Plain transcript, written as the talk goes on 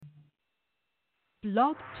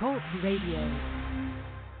Blog Talk Radio.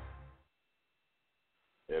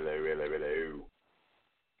 Hello.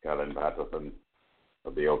 Colin Patterson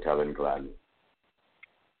of the O'Callaghan clan.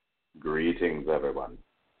 Greetings, everyone.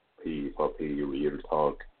 P4P Real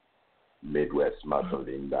Talk, Midwest Muscle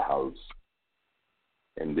in the house.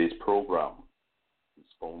 And this program is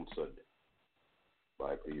sponsored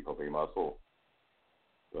by P4P Muscle,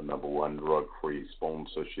 the number one drug-free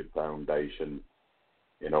sponsorship foundation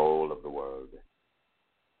in all of the world.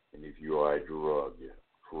 And if you are a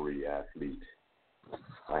drug-free athlete,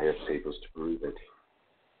 I have papers to prove it.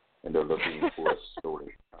 And are looking for a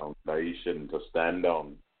solid foundation to stand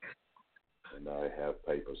on. And I have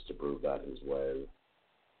papers to prove that as well.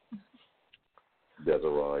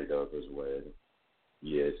 Desiree does as well.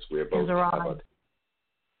 Yes, we're both covered.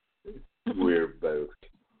 We're both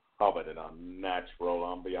covered in a natural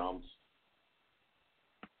ambiance.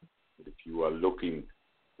 But if you are looking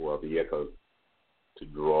for a vehicle to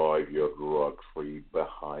drive your drug-free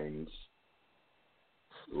behinds,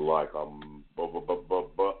 like I'll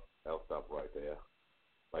stop right there.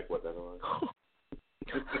 Like what that was?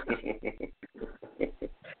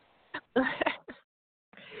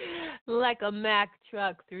 Like a Mack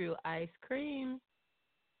truck through ice cream.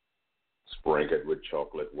 Sprinkled with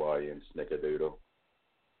chocolate wine and snickerdoodle.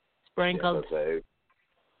 Sprinkled. Yes,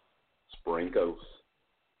 Sprinkles.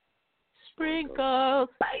 Sprinkles.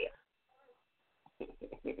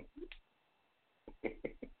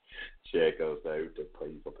 Check us out at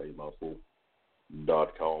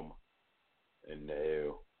P4Pmuscle.com. And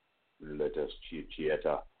now, let us chit-chat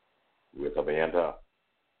with Amanda.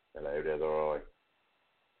 Hello, Desiree.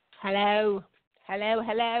 Hello.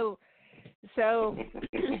 So,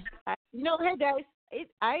 hey guys,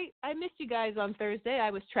 I missed you guys on Thursday.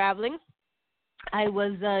 I was traveling. I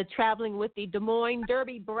was traveling with the Des Moines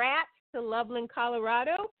Derby Brats to Loveland,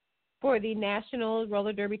 Colorado for the National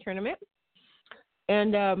Roller Derby Tournament.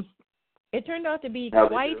 And it turned out to be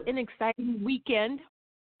quite an exciting weekend.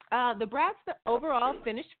 The Brats overall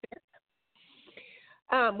finished fifth,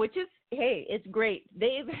 which is, hey, it's great.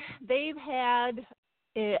 They've had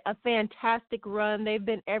a fantastic run. They've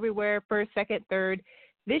been everywhere, first, second, third.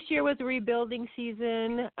 This year was a rebuilding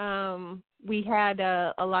season. We had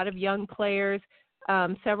a lot of young players.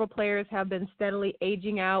 Several players have been steadily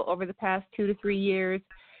aging out over the past 2 to 3 years.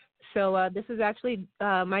 So this is actually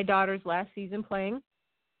my daughter's last season playing.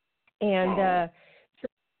 And,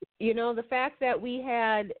 the fact that we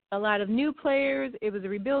had a lot of new players, it was a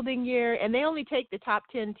rebuilding year, and they only take the top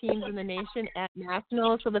 10 teams in the nation at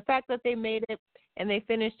nationals. So the fact that they made it and they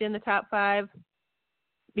finished in the top 5,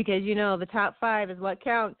 because, the top 5 is what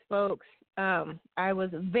counts, folks. I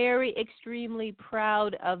was extremely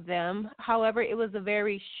proud of them. However, it was a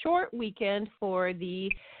very short weekend for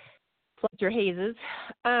the Fletcher Hayes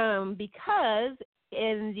because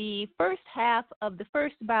in the first half of the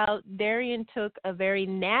first bout, Darian took a very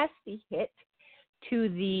nasty hit to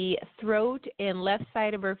the throat and left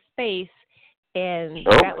side of her face, and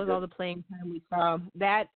that was all the playing time we saw.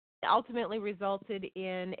 That ultimately resulted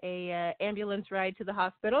in a ambulance ride to the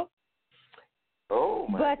hospital. Oh,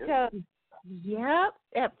 my goodness. Yeah,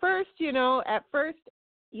 at first, she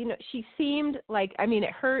seemed like,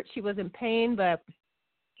 it hurt. She was in pain, but,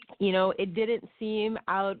 it didn't seem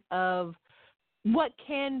out of what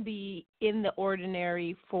can be in the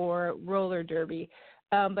ordinary for roller derby.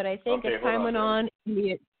 But I think as time went on,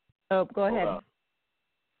 go ahead.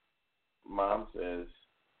 Mom says,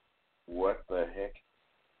 what the heck?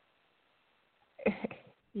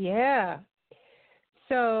 Yeah.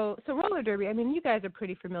 So roller derby, you guys are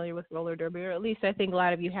pretty familiar with roller derby, or at least I think a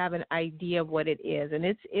lot of you have an idea of what it is. And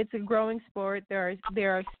it's a growing sport. There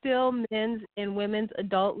are still men's and women's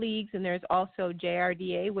adult leagues, and there's also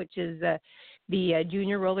JRDA, which is the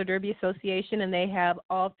Junior Roller Derby Association, and they have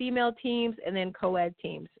all female teams and then co-ed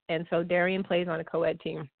teams. And so Darian plays on a co-ed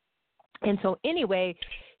team. And so anyway,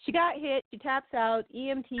 she got hit. She taps out.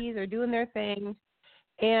 EMTs are doing their thing.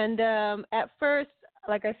 And at first,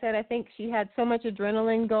 like I said, I think she had so much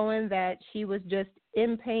adrenaline going that she was just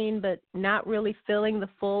in pain but not really feeling the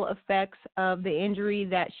full effects of the injury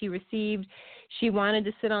that she received. She wanted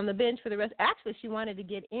to sit on the bench for the rest. Actually, she wanted to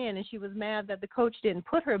get in, and she was mad that the coach didn't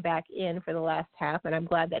put her back in for the last half, and I'm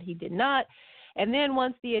glad that he did not. And then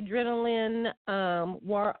once the adrenaline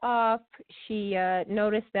wore off, she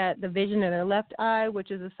noticed that the vision in her left eye, which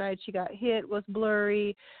is the side she got hit, was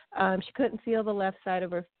blurry. She couldn't feel the left side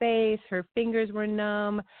of her face. Her fingers were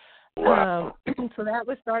numb. Wow. So that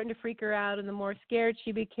was starting to freak her out, and the more scared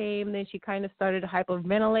she became, then she kind of started to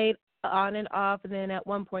hyperventilate on and off, and then at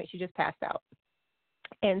one point she just passed out.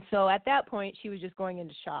 And so at that point, she was just going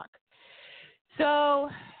into shock. So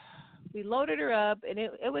We loaded her up, and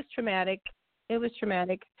it was traumatic. It was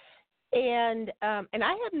traumatic. And I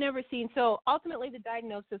have never seen, so ultimately the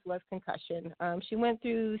diagnosis was concussion. She went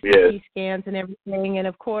through CT scans and everything, and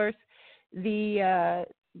of course the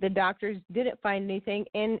doctors didn't find anything.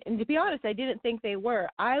 And to be honest, I didn't think they were.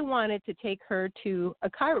 I wanted to take her to a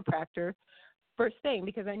chiropractor first thing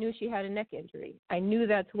because I knew she had a neck injury. I knew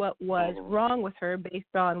that's what was wrong with her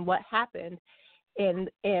based on what happened and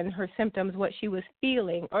her symptoms, what she was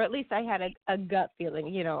feeling, or at least I had a gut feeling.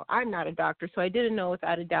 You know, I'm not a doctor, so I didn't know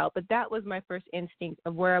without a doubt, but that was my first instinct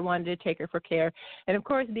of where I wanted to take her for care. And, of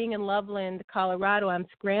course, being in Loveland, Colorado, I'm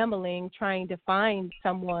scrambling, trying to find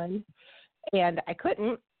someone, and I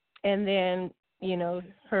couldn't. And then, you know,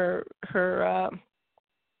 her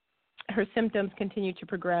symptoms continued to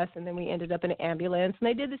progress, and then we ended up in an ambulance, and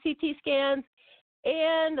they did the CT scans.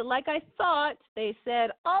 And like I thought, they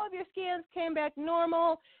said, all of your scans came back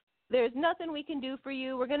normal. There's nothing we can do for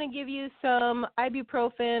you. We're going to give you some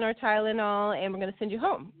ibuprofen or Tylenol, and we're going to send you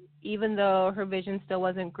home, even though her vision still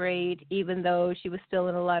wasn't great, even though she was still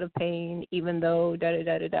in a lot of pain, even though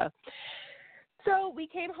da-da-da-da-da. So we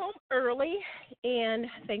came home early, and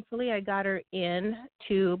thankfully I got her in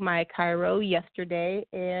to my chiro yesterday,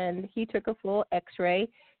 and he took a full x-ray.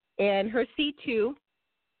 And her C2,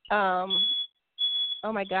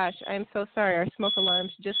 oh, my gosh, I'm so sorry. Our smoke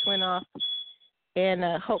alarms just went off, and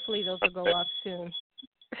hopefully those will go off soon.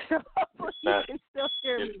 So hopefully you can still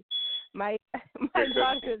hear me. My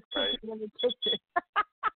daughter is cooking in the kitchen.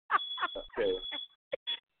 Okay.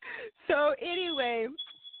 So anyway,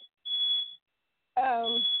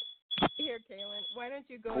 here, Kaylin, why don't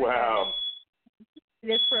you go ahead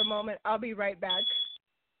and just for a moment. I'll be right back.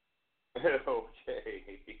 Okay.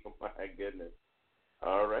 My goodness.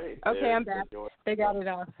 All right. Okay, I'm back. They got it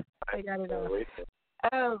off.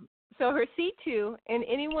 So her C2, and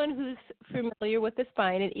anyone who's familiar with the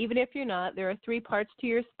spine, and even if you're not, there are three parts to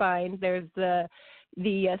your spine. There's the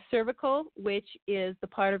cervical, which is the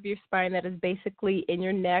part of your spine that is basically in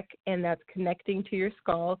your neck and that's connecting to your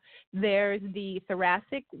skull. There's the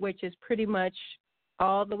thoracic, which is pretty much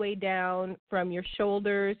all the way down from your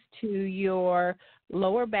shoulders to your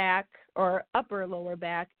lower back or upper lower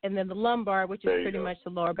back, and then the lumbar, which is pretty much the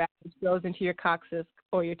lower back, which goes into your coccyx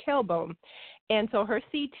or your tailbone. And so her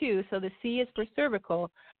C2, so the C is for cervical,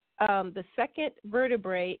 the second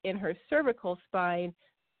vertebrae in her cervical spine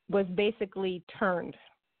was basically turned.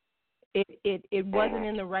 It wasn't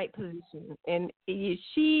in the right position. And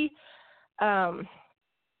she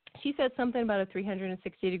said something about a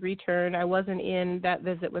 360-degree turn. I wasn't in that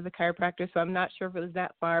visit with the chiropractor, so I'm not sure if it was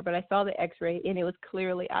that far, but I saw the x-ray, and it was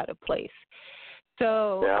clearly out of place.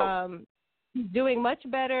 So she's doing much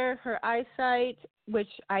better. Her eyesight, which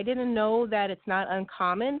I didn't know that it's not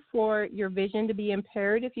uncommon for your vision to be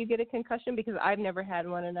impaired if you get a concussion, because I've never had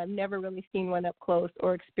one, and I've never really seen one up close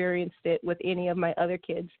or experienced it with any of my other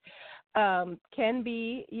kids. Can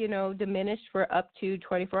be, diminished for up to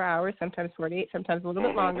 24 hours, sometimes 48, sometimes a little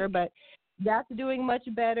bit longer, but that's doing much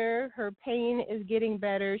better. Her pain is getting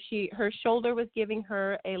better. Her shoulder was giving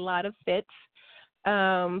her a lot of fits,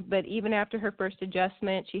 but even after her first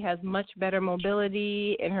adjustment, she has much better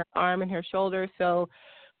mobility in her arm and her shoulder. So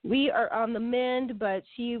we are on the mend, but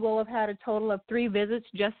she will have had a total of 3 visits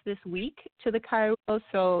just this week to the chiro.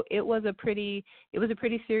 So it was a pretty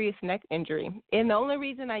serious neck injury. And the only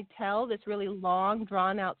reason I tell this really long,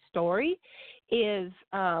 drawn-out story is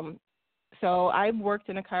so I've worked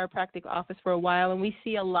in a chiropractic office for a while, and we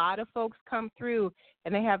see a lot of folks come through,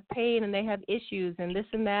 and they have pain, and they have issues, and this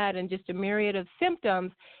and that, and just a myriad of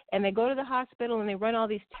symptoms, and they go to the hospital, and they run all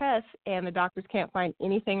these tests, and the doctors can't find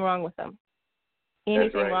anything wrong with them.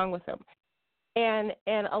 Wrong with them. And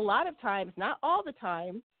a lot of times, not all the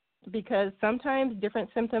time, because sometimes different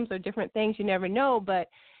symptoms are different things, you never know, but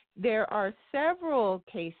there are several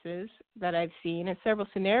cases that I've seen and several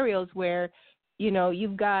scenarios where,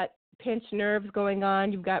 you've got pinched nerves going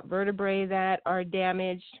on, you've got vertebrae that are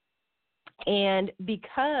damaged, and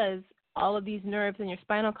because all of these nerves in your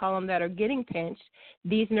spinal column that are getting pinched,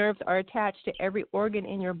 these nerves are attached to every organ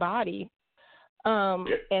in your body.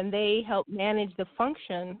 And they help manage the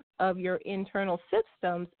function of your internal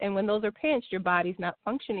systems. And when those are pinched, your body's not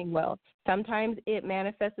functioning well. Sometimes it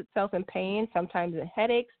manifests itself in pain, sometimes in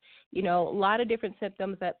headaches, a lot of different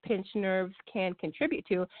symptoms that pinched nerves can contribute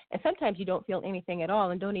to. And sometimes you don't feel anything at all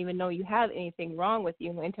and don't even know you have anything wrong with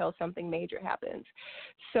you until something major happens.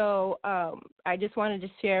 So I just wanted to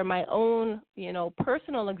share my own,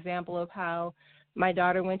 personal example of how my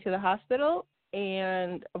daughter went to the hospital.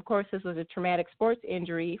 And, of course, this was a traumatic sports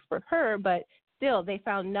injury for her, but still, they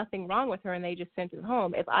found nothing wrong with her and they just sent her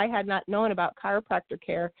home. If I had not known about chiropractor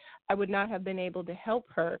care, I would not have been able to help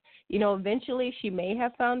her. Eventually she may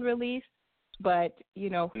have found relief, but, who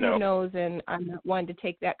knows, and I'm not one to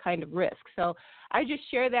take that kind of risk. So I just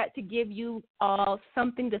share that to give you all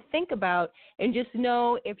something to think about, and just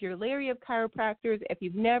know if you're leery of chiropractors, if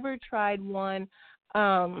you've never tried one,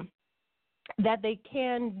 that they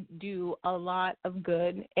can do a lot of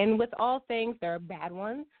good. And with all things, there are bad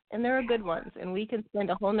ones and there are good ones, and we can spend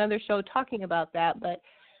a whole nother show talking about that. But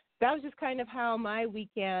that was just kind of how my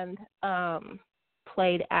weekend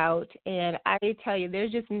played out. And I tell you,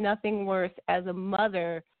 there's just nothing worse as a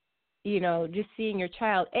mother, just seeing your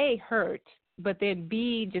child, A, hurt, but then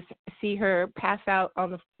B, just see her pass out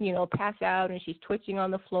and she's twitching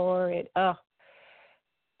on the floor. It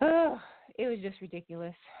was just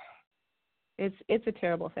ridiculous. It's a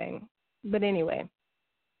terrible thing. But anyway,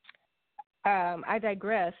 I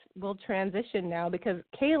digress. We'll transition now because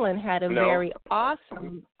Kaylin had a very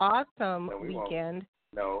awesome weekend.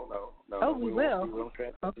 No. Oh, we will. We will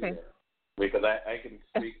transition. Okay. Because I can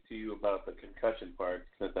speak to you about the concussion part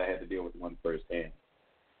since I had to deal with one firsthand.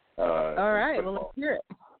 All right. Well, let's hear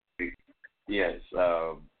it. Yes.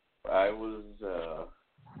 I was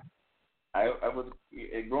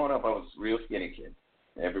growing up. I was a real skinny kid.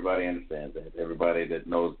 Everybody understands that. Everybody that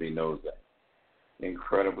knows me knows that.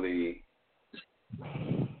 Incredibly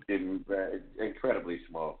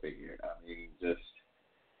small figure. I mean,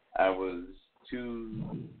 I was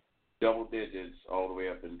 2 double digits all the way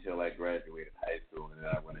up until I graduated high school, and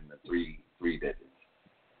then I went into three digits,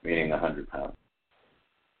 meaning 100 pounds.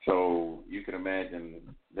 So you can imagine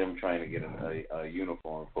them trying to get a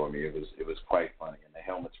uniform for me. It was quite funny, and the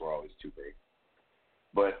helmets were always too big.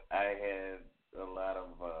 But I had a lot of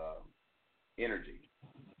energy,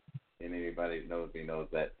 and anybody that knows me knows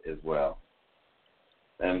that as well.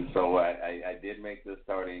 And so I did make the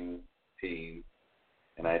starting team,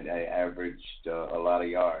 and I averaged a lot of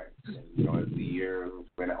yards. And, as the year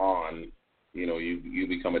went on, you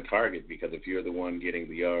become a target because if you're the one getting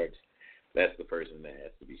the yards, that's the person that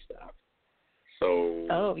has to be stopped. So.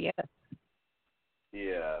 Oh, yeah.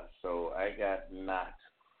 Yeah, so I got knocked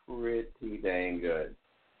pretty dang good.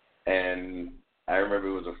 And I remember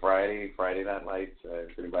it was a Friday Night Lights.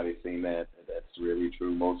 If anybody's seen that, that's really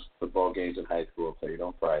true. Most football games in high school are played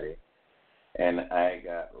on Friday. And I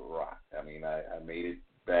got rocked. I mean, I made it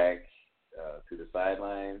back to the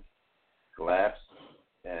sidelines, collapsed,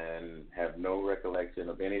 and have no recollection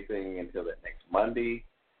of anything until that next Monday.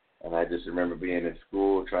 And I just remember being in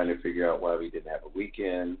school trying to figure out why we didn't have a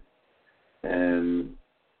weekend. And,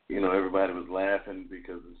 everybody was laughing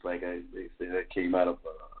because it's like they said that came out of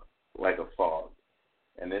like a fog.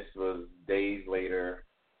 And this was days later.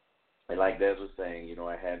 And like Des was saying,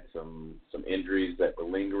 I had some injuries that were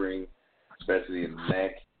lingering, especially in the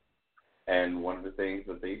neck. And one of the things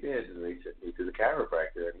that they did is they sent me to the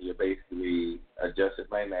chiropractor, and he basically adjusted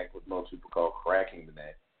my neck, what most people call cracking the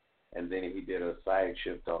neck. And then he did a side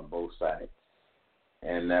shift on both sides.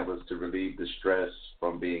 And that was to relieve the stress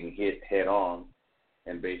from being hit head on,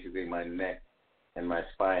 and basically my neck and my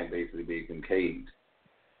spine basically being concaved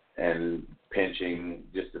and pinching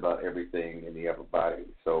just about everything in the upper body.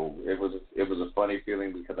 So it was a funny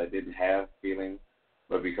feeling because I didn't have feeling,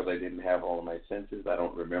 but because I didn't have all of my senses, I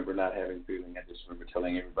don't remember not having feeling. I just remember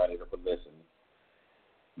telling everybody that would listen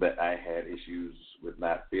that I had issues with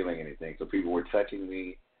not feeling anything. So people were touching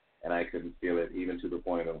me, and I couldn't feel it, even to the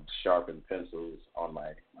point of sharpened pencils on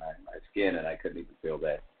my skin, and I couldn't even feel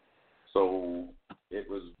that. So it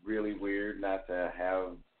was really weird not to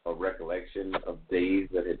have a recollection of days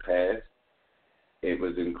that had passed. It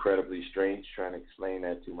was incredibly strange trying to explain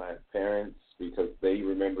that to my parents because they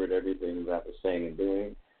remembered everything that I was saying and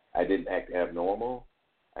doing. I didn't act abnormal.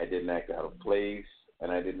 I didn't act out of place,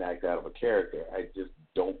 and I didn't act out of a character. I just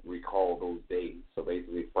don't recall those days. So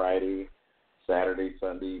basically Friday, Saturday,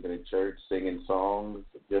 Sunday, even in church, singing songs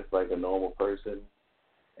just like a normal person.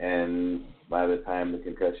 And by the time the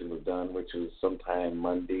concussion was done, which was sometime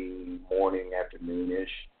Monday morning,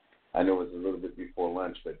 afternoon-ish, I know it's a little bit before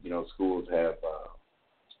lunch, but, schools have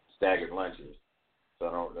staggered lunches. So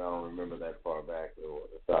I don't remember that far back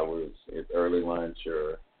if I was at early lunch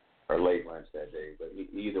or late lunch that day. But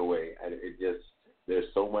either way,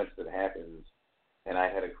 there's so much that happens, and I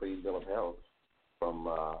had a clean bill of health from,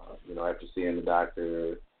 after seeing the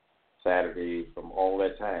doctor Saturday, from all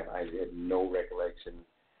that time. I had no recollection.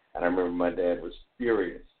 And I remember my dad was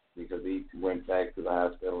furious because he went back to the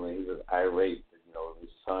hospital and he was irate. His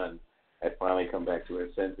son had finally come back to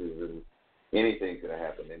his senses, and anything could have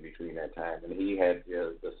happened in between that time. And he had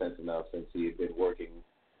the sense enough, since he had been working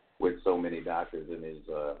with so many doctors in his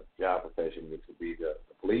job profession, which would be the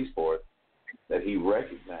police force, that he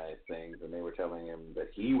recognized things, and they were telling him that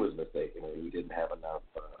he was mistaken, and he didn't have enough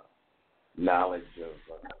knowledge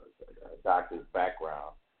of doctor's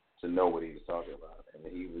background to know what he was talking about, and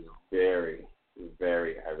he was very,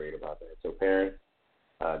 very irate about that. So parents,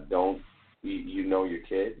 you know your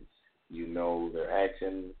kids, you know their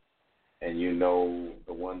actions, and you know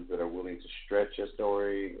the ones that are willing to stretch your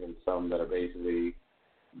story, and some that are basically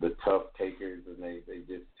the tough takers, and they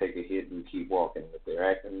just take a hit and keep walking. If they're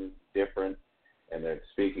acting different and they're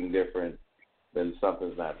speaking different, then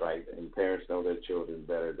something's not right. And parents know their children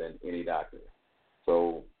better than any doctor.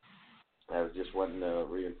 So I was just wanting to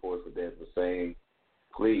reinforce what Des was saying.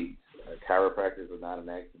 Please, chiropractors are not an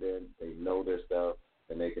accident. They know their stuff,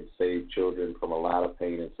 and they can save children from a lot of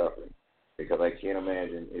pain and suffering. Because I can't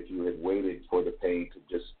imagine if you had waited for the pain to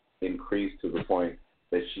just increase to the point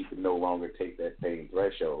that she could no longer take that pain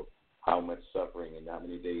threshold, how much suffering and how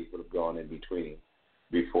many days would have gone in between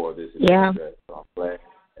before this is addressed. So I'm glad.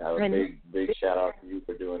 A big shout out to you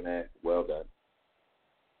for doing that. Well done.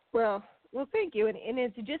 Well, thank you. And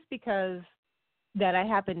it's just because that I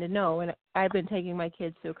happen to know, and I've been taking my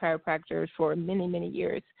kids to a chiropractor for many, many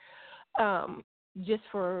years, just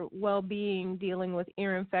for well-being, dealing with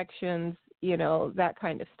ear infections, that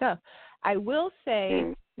kind of stuff. I will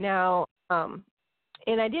say now,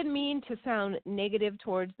 and I didn't mean to sound negative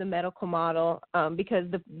towards the medical model, because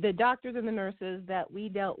the doctors and the nurses that we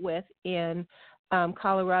dealt with in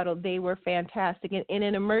Colorado, they were fantastic. And in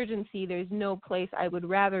an emergency, there's no place I would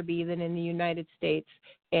rather be than in the United States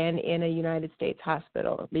and in a United States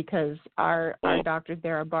hospital, because our doctors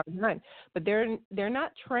there are bar none. But they're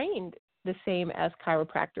not trained the same as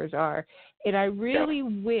chiropractors are. And I really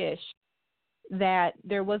wish that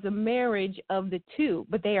there was a marriage of the two,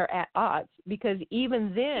 but they are at odds, because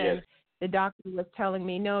even then the doctor was telling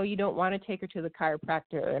me, no, you don't want to take her to the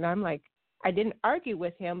chiropractor. And I'm like, I didn't argue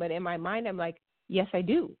with him, but in my mind I'm like, yes, I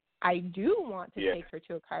do. I do want to take her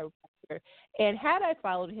to a chiropractor. And had I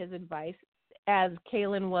followed his advice, as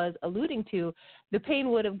Kaylin was alluding to, the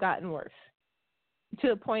pain would have gotten worse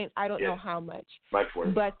to a point I don't know how much. Much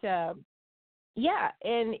worse. But and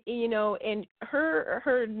and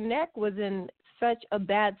her neck was in such a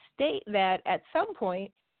bad state that at some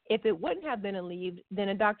point, if it wouldn't have been relieved, then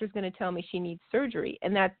a doctor's going to tell me she needs surgery,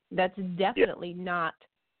 and that's definitely not.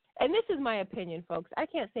 And this is my opinion, folks. I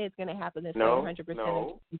can't say it's going to happen this way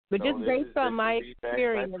 100%, but just based on my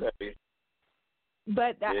experience.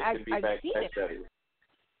 But I've seen it.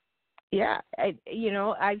 Yeah,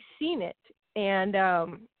 I've seen it, and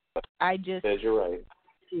I just. Says you're right.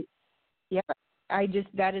 Yeah,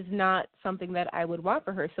 that is not something that I would want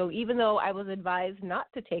for her. So even though I was advised not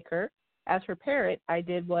to take her as her parent, I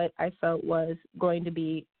did what I felt was going to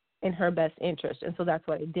be in her best interest, and so that's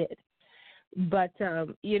what I did. But,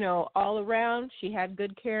 all around, she had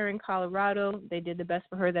good care in Colorado. They did the best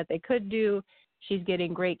for her that they could do. She's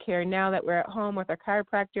getting great care now that we're at home with our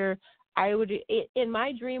chiropractor. In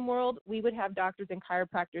my dream world, we would have doctors and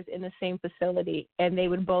chiropractors in the same facility, and they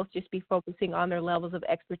would both just be focusing on their levels of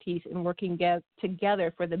expertise and working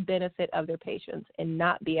together for the benefit of their patients and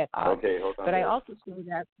not be at odds. Okay, hold on. But I also say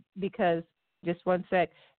that because, just one sec,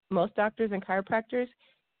 most doctors and chiropractors,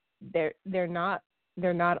 they're not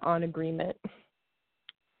on agreement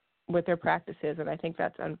with their practices, and I think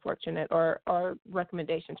that's unfortunate, or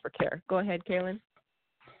recommendations for care. Go ahead, Kaylin.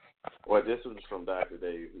 Well, this one's from Dr.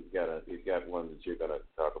 Dave. He's got one that you're going to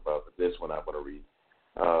talk about, but this one I'm going to read.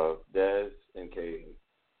 Des&KP.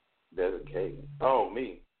 Oh,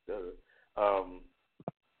 me.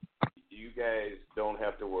 You guys don't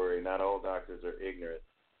have to worry. Not all doctors are ignorant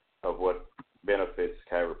of what benefits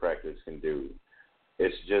chiropractors can do.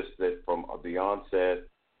 It's just that from the onset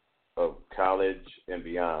of college and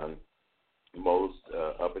beyond, most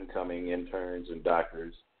up-and-coming interns and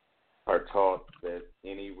doctors are taught that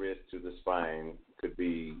any risk to the spine could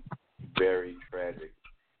be very tragic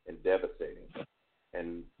and devastating.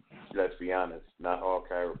 And let's be honest, not all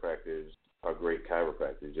chiropractors are great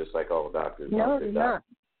chiropractors, just like all doctors. No, they're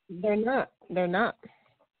not. They're not.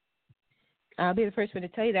 I'll be the first one to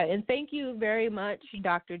tell you that. And thank you very much,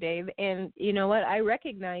 Dr. Dave. And you know what? I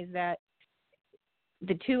recognize that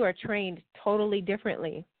the two are trained totally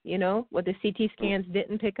differently. What the CT scans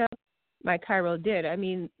didn't pick up, my chiro did. I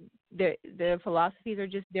mean, the philosophies are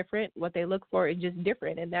just different. What they look for is just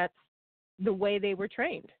different, and that's the way they were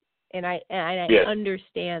trained. And I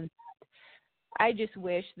understand that. I just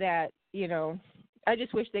wish that,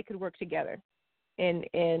 they could work together. And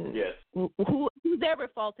whoever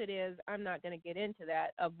fault it is, I'm not going to get into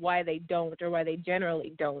that, of why they don't or why they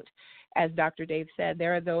generally don't. As Dr. Dave said,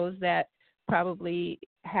 there are those that probably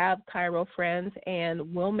have chiro friends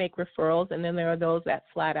and will make referrals, and then there are those that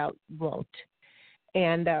flat out won't.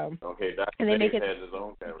 And okay, Dr. and they make Dave it. has his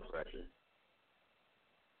own chiropractor.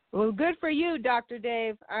 Well, good for you, Dr.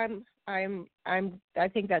 Dave. I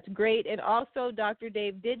think that's great. And also, Dr.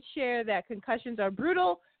 Dave did share that concussions are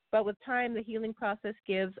brutal, but with time, the healing process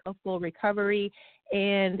gives a full recovery.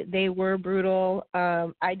 And they were brutal.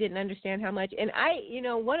 I didn't understand how much. And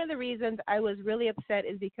one of the reasons I was really upset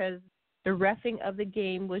is because the reffing of the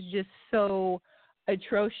game was just so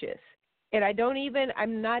atrocious. And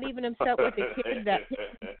I'm not even upset with the kid that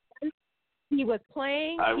he was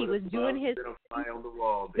playing. He was doing his. Fly on the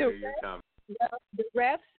wall. There you come. The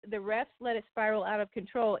refs let it spiral out of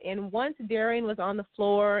control. And once Darian was on the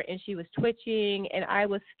floor and she was twitching and I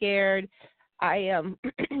was scared, I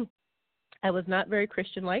was not very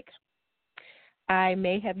Christian-like. I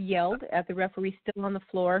may have yelled at the referee still on the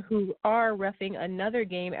floor, who are reffing another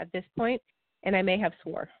game at this point, and I may have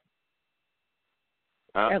swore.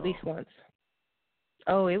 At least once.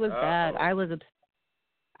 Oh, it was bad. I was upset.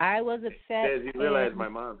 Says you realize my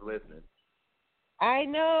mom's listening. I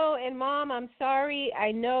know, and Mom, I'm sorry.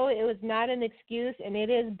 I know it was not an excuse, and it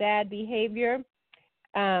is bad behavior.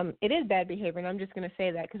 It is bad behavior, and I'm just going to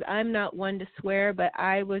say that because I'm not one to swear, but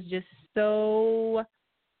I was just so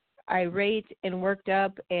irate and worked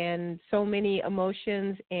up and so many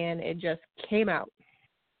emotions, and it just came out.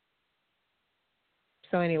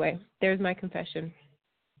 So anyway, there's my confession.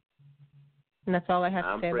 And that's all I have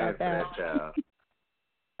to say about that. I'm praying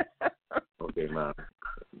for that child. Okay, Mom.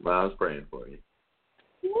 Mom's praying for you.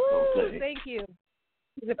 Woo, Okay. thank you.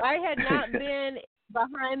 Because if I had not been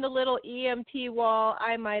behind the little EMT wall,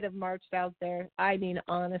 I might have marched out there. I mean,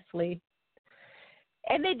 honestly.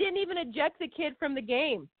 And they didn't even eject the kid from the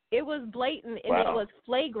game. It was blatant and It was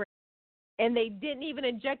flagrant. And they didn't even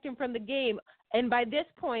eject him from the game. And by this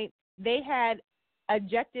point, they had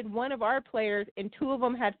ejected one of our players and two of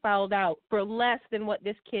them had fouled out for less than what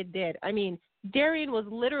this kid did. I mean, Darian was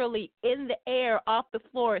literally in the air off the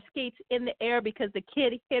floor, skates in the air because the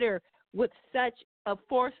kid hit her with such a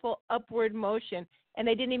forceful upward motion, and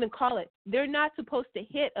they didn't even call it. They're not supposed to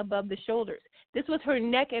hit above the shoulders. This was her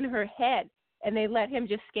neck and her head, and they let him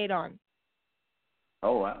just skate on.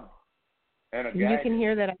 Oh, wow. And you can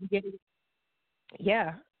hear that I'm getting.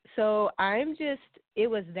 Yeah. So it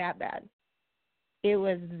was that bad. It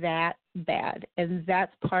was that bad, and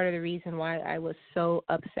that's part of the reason why I was so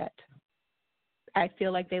upset. I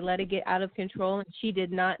feel like they let it get out of control, and she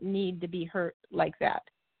did not need to be hurt like that.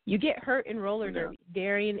 You get hurt in roller derby.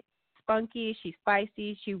 Darian is spunky, she's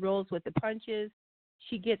feisty, she rolls with the punches.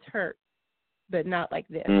 She gets hurt, but not like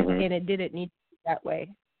this, and it didn't need to be that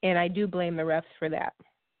way. And I do blame the refs for that.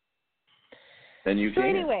 And so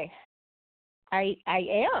anyway, I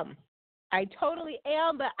am. I totally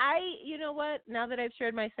am, but you know what? Now that I've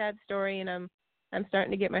shared my sad story and I'm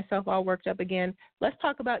starting to get myself all worked up again, let's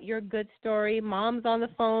talk about your good story. Mom's on the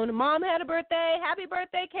phone. Mom had a birthday. Happy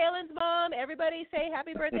birthday, Kaylin's mom. Everybody say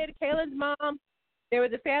happy birthday to Kaylin's mom. There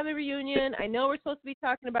was a family reunion. I know we're supposed to be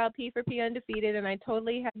talking about P4P Undefeated, and I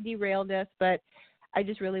totally have derailed us, but I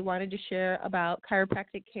just really wanted to share about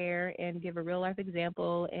chiropractic care and give a real-life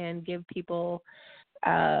example and give people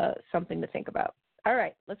something to think about. All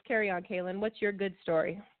right, let's carry on, Kaylin. What's your good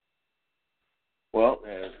story? Well,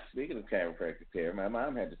 speaking of chiropractic care, my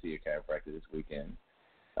mom had to see a chiropractor this weekend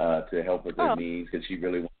to help with her knees because she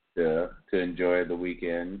really wanted to enjoy the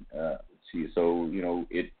weekend. She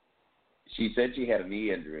said she had a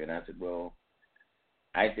knee injury, and I said, well,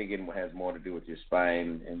 I think it has more to do with your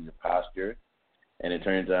spine and your posture. And it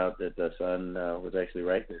turns out that the son was actually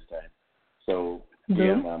right this time. So,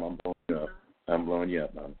 yeah, Mom, I'm blowing you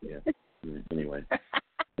up, Mom. Yeah. Anyway,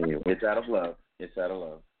 it's out of love. It's out of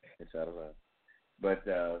love. But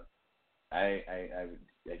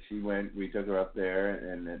she went. We took her up there,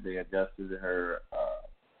 and they adjusted her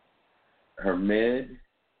mid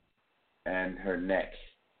and her neck,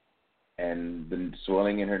 and the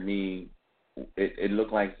swelling in her knee. It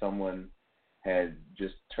looked like someone had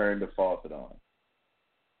just turned the faucet on,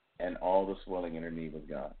 and all the swelling in her knee was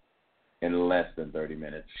gone in less than 30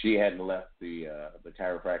 minutes. She hadn't left the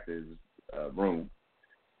chiropractor's room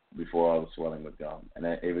before all the swelling was gone, and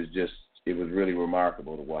it was really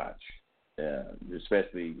remarkable to watch,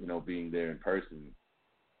 especially being there in person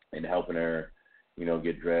and helping her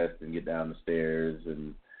get dressed and get down the stairs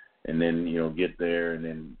and then get there and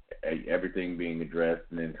then everything being addressed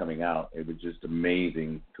and then coming out. It was just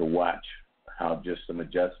amazing to watch how just some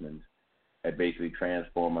adjustments had basically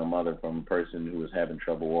transformed my mother from a person who was having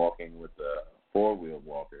trouble walking with a four-wheeled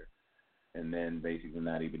walker and then basically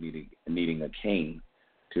not even needing a cane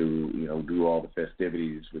to, do all the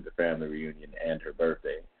festivities with the family reunion and her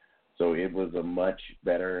birthday. So it was a much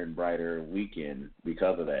better and brighter weekend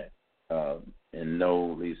because of that. And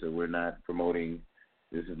no, Lisa, we're not promoting.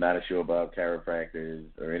 This is not a show about chiropractors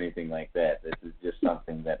or anything like that. This is just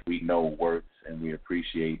something that we know works, and we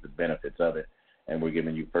appreciate the benefits of it, and we're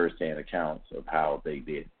giving you firsthand accounts of how they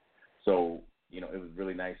did. So, it was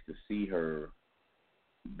really nice to see her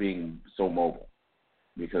being so mobile,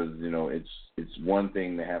 because, it's one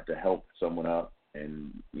thing to have to help someone up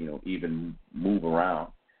and, even move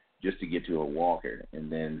around just to get to a walker,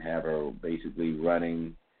 and then have her basically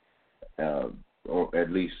running or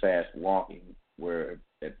at least fast walking, where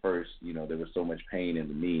at first, there was so much pain in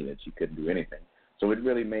the knee that she couldn't do anything. So it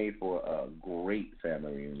really made for a great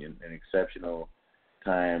family reunion, an exceptional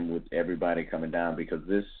time with everybody coming down, because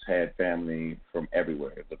this had family from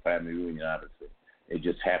everywhere. It was a family reunion, obviously. It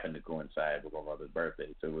just happened to coincide with my mother's birthday.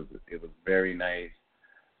 So it was very nice.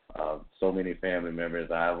 So many family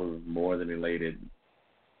members. I was more than elated,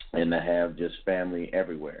 and to have just family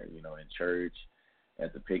everywhere, in church,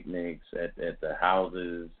 at the picnics, at the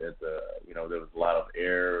houses, there was a lot of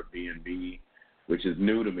Airbnb, which is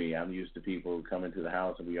new to me. I'm used to people coming to the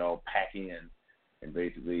house and we all pack in and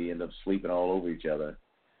basically end up sleeping all over each other,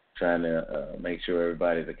 trying to make sure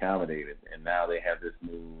everybody's accommodated. And now they have this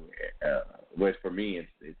new, which for me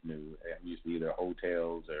it's new. I'm used to either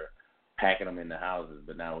hotels or packing them in the houses,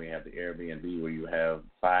 but now we have the Airbnb where you have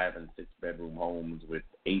 5 and 6 bedroom homes with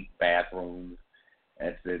 8 bathrooms.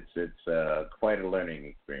 It's quite a learning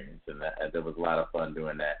experience, and there was a lot of fun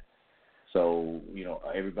doing that. So,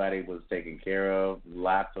 everybody was taken care of,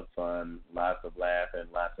 lots of fun, lots of laughing,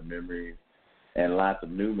 lots of memories, and lots of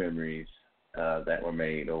new memories that were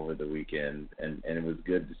made over the weekend. And it was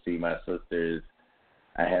good to see my sisters.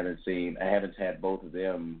 I haven't had both of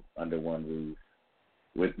them under one roof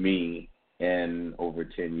with me in over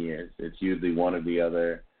 10 years. It's usually one or the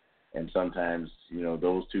other, and sometimes,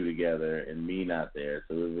 those two together and me not there.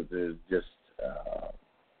 So it was just,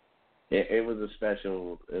 it was a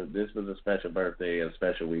special, this was a special birthday, a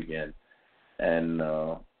special weekend, and,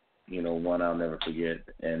 one I'll never forget.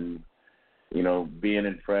 And, being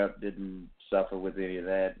in prep didn't suffer with any of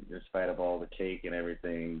that, in spite of all the cake and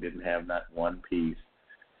everything, didn't have not one piece.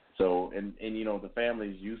 So, and the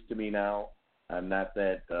family's used to me now. I'm not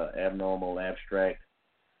that abnormal, abstract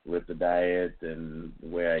with the diet and the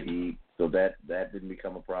way I eat, so that didn't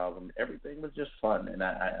become a problem. Everything was just fun, and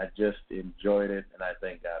I just enjoyed it, and I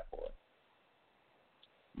thank God for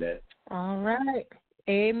it. All right.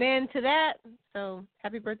 Amen to that. So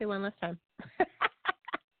happy birthday one last time.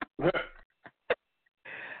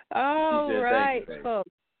 All right, folks.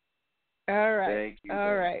 All right. Thank you.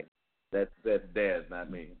 All right. That's Des, not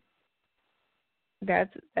me.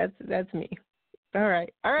 That's me. All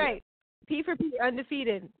right. All right. P4P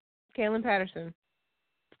undefeated. Kaylin Patterson.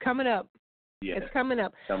 It's coming up. Yeah. It's coming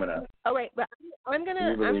up. Coming up. Oh wait, but I'm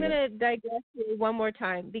gonna digress here one more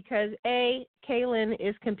time, because Kaylin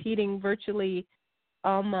is competing virtually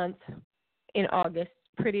all month in August.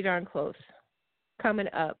 Pretty darn close. Coming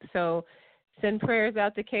up. So send prayers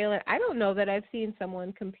out to Kaylin. I don't know that I've seen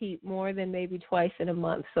someone compete more than maybe twice in a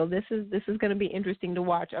month. So this is going to be interesting to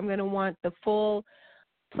watch. I'm going to want the full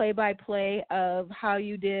play-by-play of how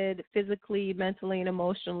you did physically, mentally, and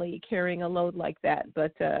emotionally carrying a load like that.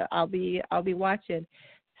 But I'll be watching.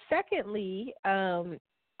 Secondly,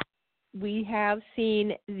 we have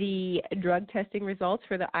seen the drug testing results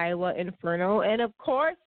for the Iowa Inferno, and of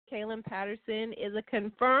course, Kaylin Patterson is a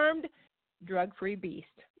confirmed drug-free beast.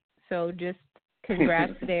 So just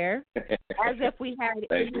congrats there. As if we had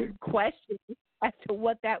any questions as to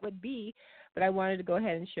what that would be, but I wanted to go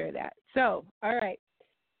ahead and share that. So, all right.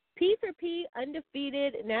 P4P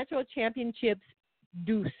undefeated natural championships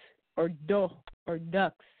deuce or do or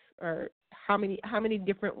ducks, or how many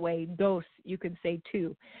different ways dose you can say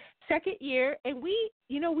too. Second year, and we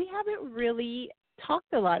haven't really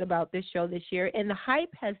talked a lot about this show this year, and the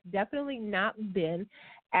hype has definitely not been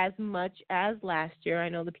as much as last year. I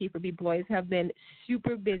know the P4P boys have been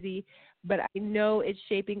super busy, but I know it's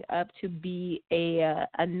shaping up to be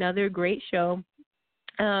another great show.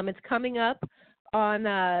 It's coming up on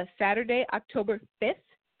Saturday, October 5th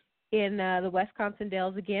in the Wisconsin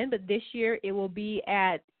Dells again, but this year it will be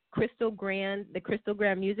at the Crystal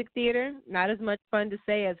Grand Music Theater. Not as much fun to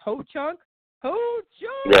say as Ho Chunk. Ho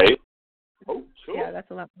Chunk! Right. Ho Chunk. Yeah,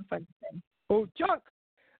 that's a lot more fun to say. Ho Chunk!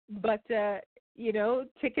 But,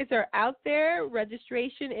 tickets are out there.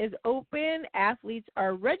 Registration is open. Athletes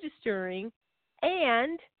are registering.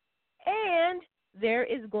 And there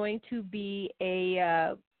is going to be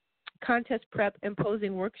a contest prep and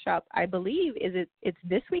posing workshop, I believe. It's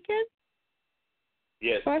this weekend?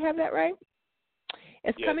 Yes. Do I have that right?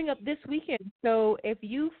 It's Yes. coming up this weekend. So if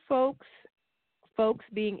you folks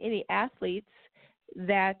being any athletes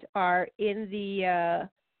that are in the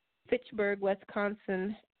Fitchburg,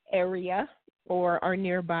 Wisconsin area or are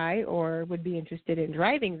nearby or would be interested in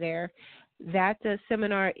driving there, that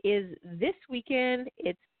seminar is this weekend.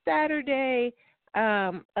 It's Saturday,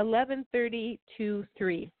 11:30 to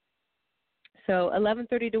 3. So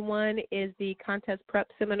 11:30 to 1 is the contest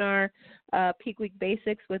prep seminar, Peak Week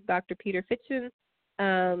Basics with Dr. Peter Fitchen.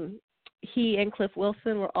 He and Cliff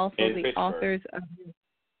Wilson were also In the Pittsburgh. authors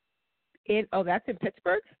of that's in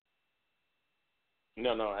Pittsburgh?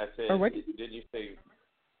 No, I said, Or what? did you say,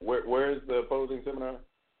 where is the opposing seminar?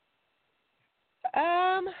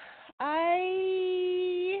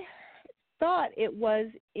 I thought it was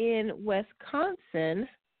in Wisconsin.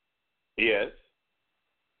 Yes.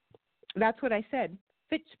 That's what I said.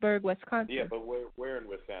 Fitchburg, Wisconsin. Yeah, but where in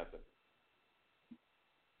Wisconsin?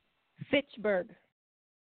 Fitchburg.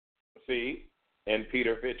 See? And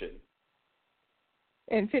Peter Fitchen.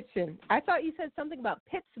 And Fitchen. I thought you said something about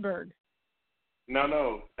Pittsburgh.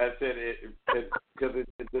 No. I said it because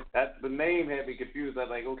the name had me confused. I was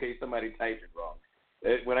like, okay, somebody typed it wrong.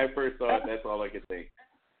 When I first saw it, that's all I could think.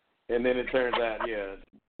 And then it turns out, yeah,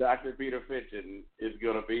 Dr. Peter Fitchen is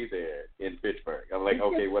going to be there in Fitchburg. I'm like,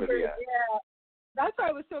 okay, what is he at? Yeah. That's why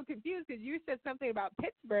I was so confused because you said something about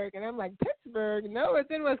Pittsburgh, and I'm like, Pittsburgh? No, it's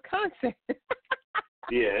in Wisconsin.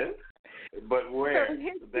 Yes, but where?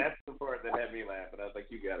 That's the part that had me laughing. I was like,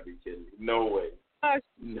 you got to be kidding me. No way.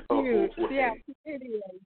 No way. Yeah,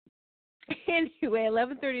 Anyway,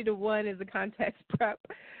 11:30 to 1 is the contest prep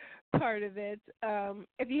part of it.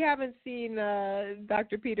 If you haven't seen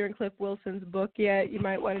Dr. Peter and Cliff Wilson's book yet, you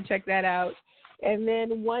might want to check that out. And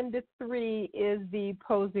then 1 to 3 is the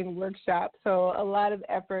posing workshop. So a lot of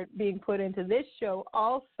effort being put into this show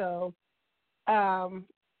also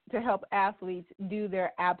to help athletes do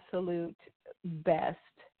their absolute best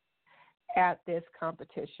at this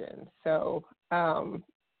competition. So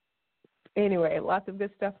anyway, lots of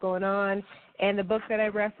good stuff going on. And the book that I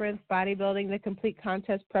referenced, Bodybuilding, the Complete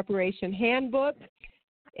Contest Preparation Handbook,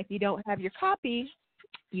 if you don't have your copy,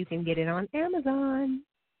 you can get it on Amazon.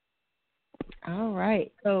 All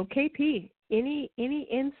right. So, KP, any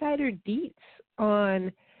insider deets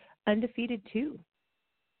on Undefeated 2?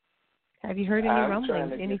 Have you heard any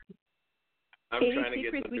rumblings? I'm trying to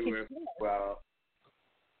get some new info. Well,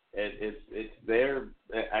 it's there.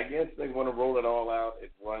 I guess they want to roll it all out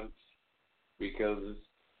at once because,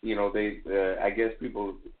 I guess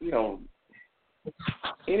people,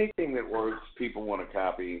 anything that works, people want to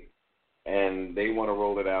copy, and they want to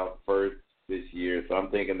roll it out first this year. So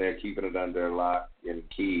I'm thinking they're keeping it under lock and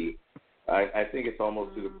key. I think it's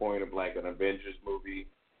almost to the point of like an Avengers movie,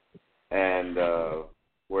 and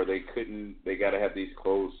where they got to have these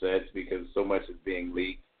closed sets because so much is being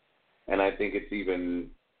leaked. And I think it's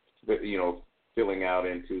even, filling out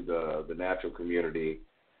into the natural community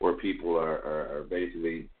where people are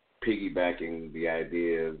basically piggybacking the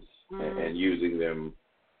ideas and using them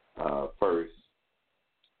first.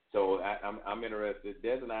 So I'm interested.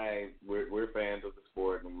 Des and I, we're fans of the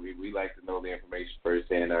sport, and we like to know the information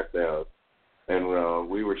firsthand ourselves. And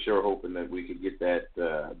we were sure hoping that we could get that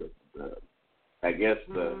the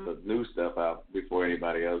new stuff out before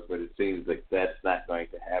anybody else, but it seems like that's not going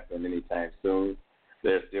to happen anytime soon.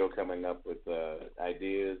 They're still coming up with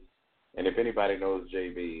ideas. And if anybody knows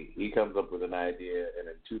JB, he comes up with an idea, and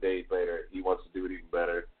then 2 days later, he wants to do it even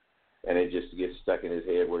better, and it just gets stuck in his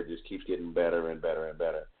head where it just keeps getting better and better and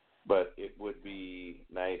better. But it would be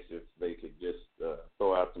nice if they could just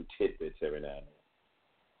throw out some tidbits every now and then.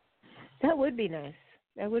 That would be nice.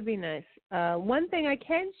 That would be nice. One thing I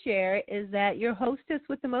can share is that your hostess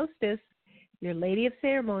with the mostest, your lady of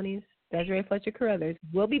ceremonies, Desiree Fletcher Carruthers,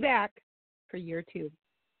 will be back for year 2.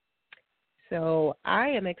 So I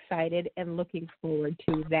am excited and looking forward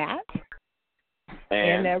to that.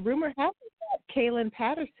 And rumor has it that Kaylin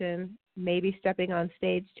Patterson may be stepping on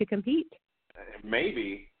stage to compete.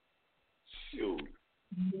 Maybe. Shoot.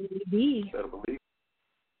 Maybe. Better believe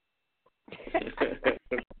it.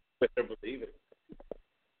 Better believe it.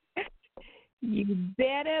 You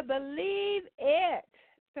better believe it.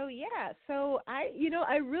 So yeah,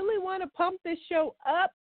 I really want to pump this show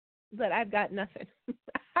up, but I've got nothing.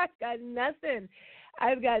 I've got nothing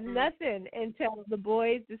until the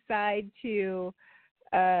boys decide to,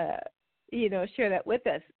 share that with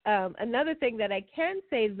us. Another thing that I can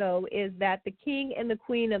say though is that the King and the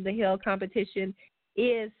Queen of the Hill competition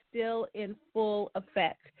is still in full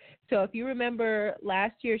effect. So if you remember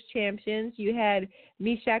last year's champions, you had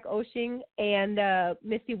Meshach Oshing and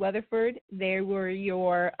Misty Weatherford. They were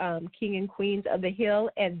your king and queens of the hill,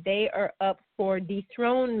 and they are up for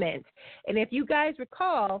dethronement. And if you guys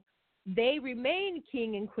recall, they remain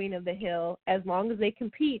king and queen of the hill as long as they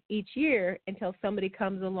compete each year until somebody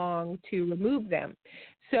comes along to remove them.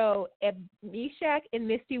 So if Meshach and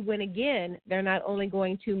Misty win again, they're not only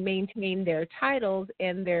going to maintain their titles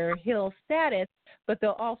and their hill status, but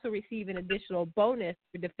they'll also receive an additional bonus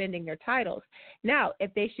for defending their titles. Now,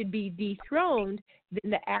 if they should be dethroned,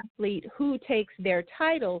 then the athlete who takes their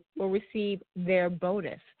title will receive their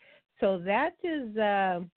bonus. So that is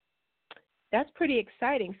that's pretty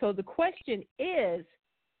exciting. So the question is,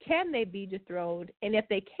 can they be dethroned? And if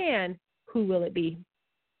they can, who will it be?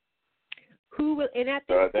 Who will? And at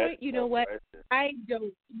this point, you know what? I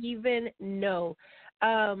don't even know,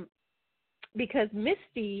 because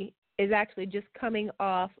Misty is actually just coming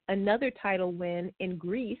off another title win in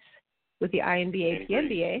Greece with the INBA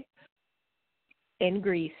PNBA in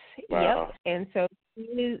Greece. Wow. Yep. And so she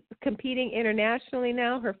is competing internationally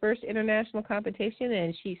now, her first international competition,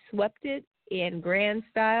 and she swept it in grand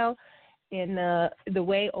style in the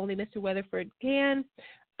way only Mr. Weatherford can.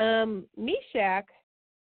 Meshach,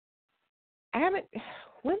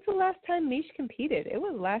 when's the last time Mish competed? It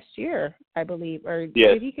was last year, I believe. Or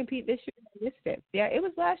yes. Did he compete this year? I missed it. Yeah, it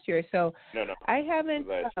was last year. So no. I haven't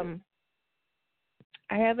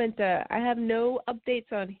I have no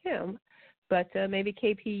updates on him, but maybe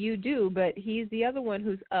KP you do, but he's the other one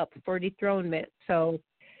who's up for dethronement. So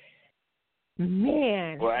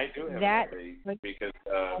man. Well, I do have an update because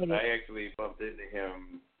I actually bumped into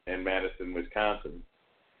him in Madison, Wisconsin,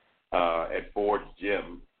 at Ford's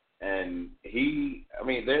Gym. And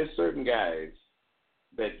there's certain guys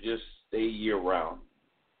that just stay year-round.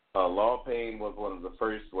 Law Payne was one of the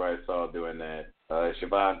first where I saw doing that.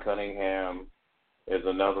 Siobhan Cunningham is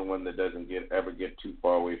another one that doesn't ever get too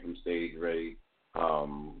far away from stage ready.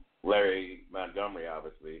 Larry Montgomery,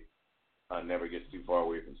 obviously, never gets too far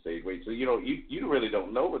away from stage ready. So, you really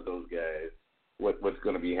don't know with those guys what's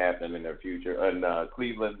going to be happening in their future. And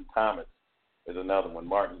Cleveland Thomas is another one.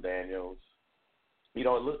 Martin Daniels. A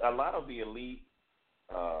lot of the elite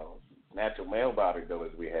natural male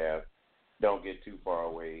bodybuilders we have don't get too far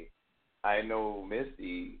away. I know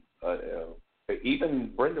Misty,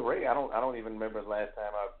 even Brenda Ray. I don't even remember the last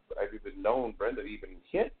time I've even known Brenda even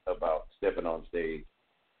hint about stepping on stage.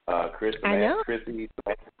 Chrissy.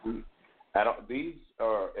 These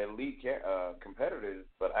are elite competitors,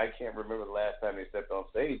 but I can't remember the last time they stepped on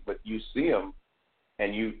stage. But you see them,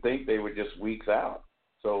 and you think they were just weeks out.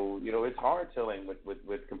 So, it's hard telling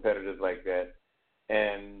with competitors like that.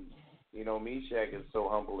 And, Meshach is so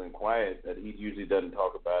humble and quiet that he usually doesn't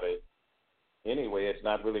talk about it. Anyway, it's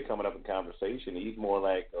not really coming up in conversation. He's more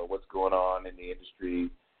like what's going on in the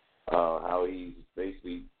industry, how he's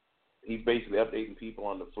basically updating people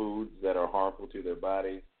on the foods that are harmful to their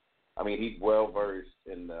bodies. He's well-versed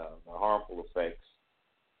in the harmful effects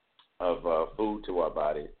of food to our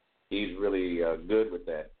body. He's really good with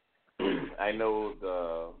that. I know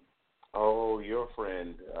your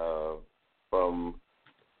friend from,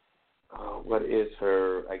 what is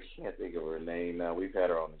her, I can't think of her name now. We've had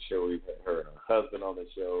her on the show. We've had her and her husband on the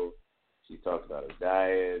show. She talks about her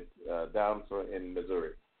diet down in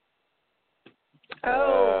Missouri.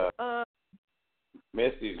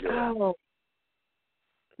 Misty's girl. Oh,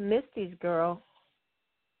 Misty's girl.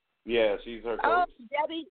 Yeah, she's her coach. Oh,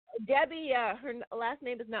 Debbie, her last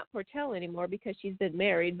name is not Portel anymore because she's been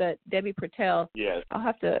married, but Debbie Portel. Yes. I'll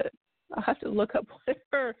have to look up what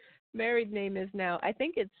her married name is now. I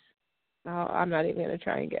think it's I'm not even going to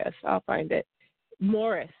try and guess. I'll find it.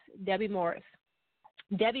 Debbie Morris.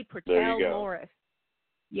 Debbie Portel Morris.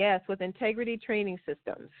 Yes, with Integrity Training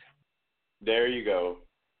Systems. There you go.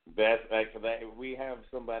 That's that. We have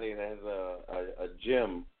somebody that has a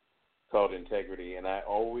gym called Integrity, and I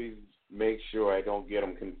always make sure I don't get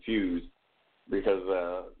them confused because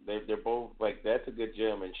they're both that's a good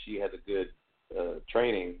gym and she has a good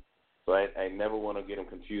training. So I never want to get them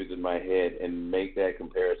confused in my head and make that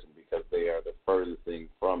comparison because they are the furthest thing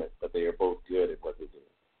from it, but they are both good at what they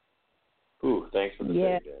do. Ooh, thanks for the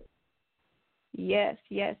feedback. Yes.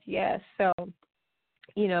 So,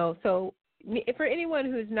 for anyone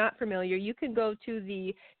who's not familiar, you can go to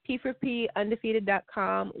the P4P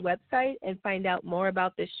undefeated.com website and find out more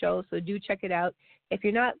about this show. So do check it out. If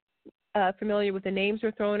you're not familiar with the names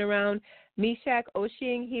we're throwing around, Meshach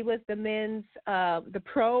Oshing, he was the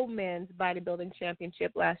pro men's bodybuilding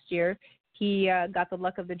championship last year. He got the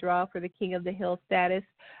luck of the draw for the King of the Hill status.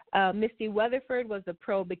 Misty Weatherford was the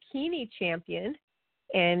pro bikini champion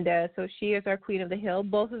And so she is our Queen of the Hill.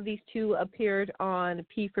 Both of these two appeared on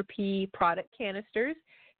P4P product canisters.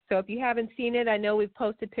 So if you haven't seen it, I know we've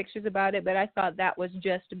posted pictures about it, but I thought that was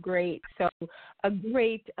just great. So a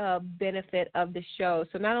great benefit of the show.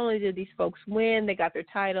 So not only did these folks win, they got their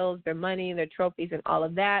titles, their money, their trophies, and all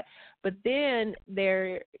of that, but then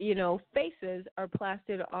their, faces are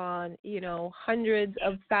plastered on, hundreds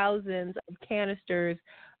of thousands of canisters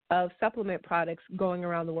of supplement products going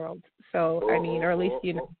around the world. So, or at least,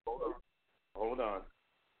 Hold on.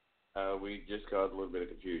 We just caused a little bit of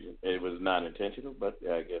confusion. It was not intentional, but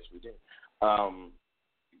I guess we did.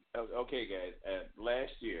 Okay, guys.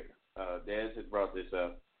 Last year, Des had brought this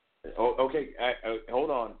up. Okay, hold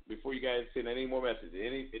on. Before you guys send any more messages,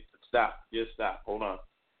 stop. Just stop. Hold on.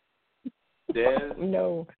 Des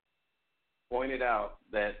pointed out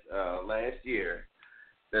that last year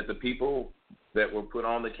that the people that were put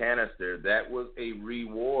on the canister, that was a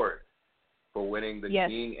reward for winning the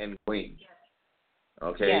king and queen.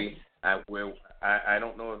 Okay? Yes. I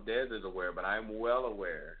don't know if Des is aware, but I'm well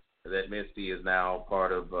aware that Misty is now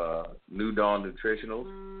part of New Dawn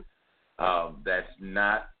Nutritionals. That's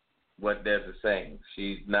not what Des is saying.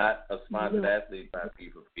 She's not a sponsored athlete by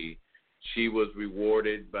P4P. She was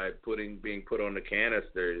rewarded by being put on the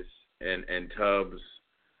canisters and tubs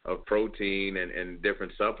of protein and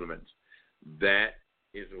different supplements. That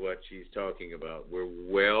is what she's talking about. We're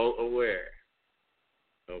well aware.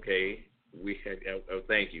 Okay?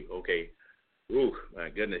 Thank you. Okay. Ooh, my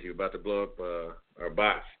goodness, you're about to blow up our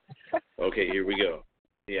box. Okay, here we go.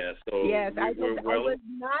 Yeah, so yes,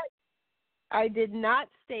 I did not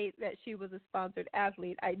state that she was a sponsored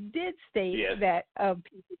athlete. I did state that of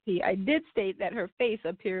P4P. I did state that her face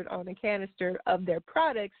appeared on a canister of their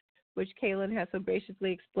products, which Kaylin has so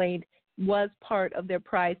graciously explained was part of their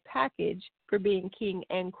prize package for being king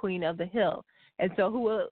and queen of the hill. And so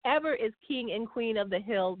whoever is king and queen of the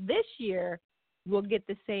hill this year will get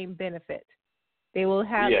the same benefit. They will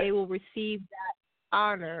receive that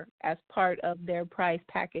honor as part of their prize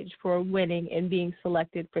package for winning and being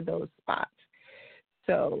selected for those spots.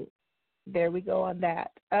 So there we go on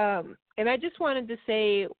that. And I just wanted to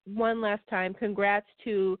say one last time, congrats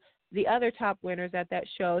to the other top winners at that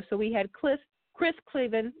show. So we had Chris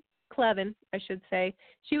Cleven, I should say.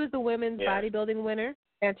 She was the women's bodybuilding winner.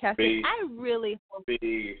 Fantastic. I really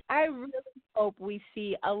hope we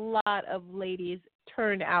see a lot of ladies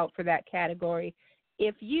turn out for that category.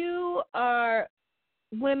 If you are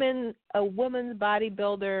a women's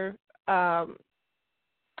bodybuilder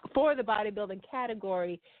for the bodybuilding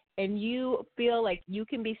category and you feel like you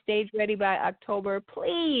can be stage ready by October,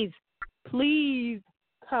 please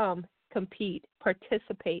come compete,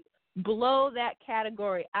 participate, blow that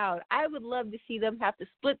category out. I would love to see them have to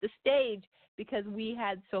split the stage because we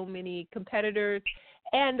had so many competitors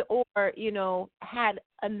and or, had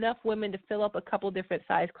enough women to fill up a couple different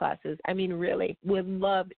size classes. I mean, really, would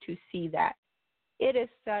love to see that. It is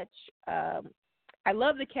such, I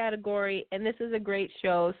love the category, and this is a great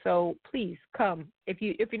show, so please come. If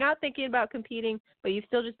you're not thinking about competing, but you've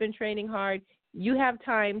still just been training hard, you have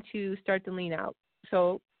time to start to lean out.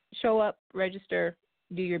 So show up, register,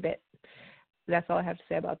 do your bit. That's all I have to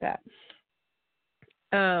say about that.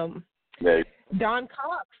 Don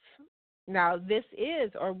Cox. Now, this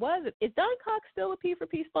is, or was it, is Don Cox still a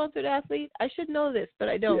P4P sponsored athlete? I should know this, but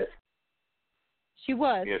I don't. Yes. She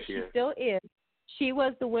was. Yes, she still is. She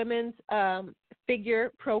was the women's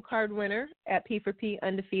figure pro card winner at P4P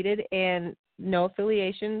Undefeated, and no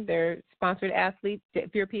affiliation. They're sponsored athletes.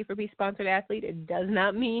 If you're a P4P sponsored athlete, it does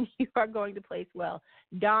not mean you are going to place well.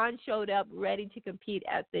 Dawn showed up ready to compete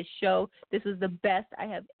at this show. This is the best I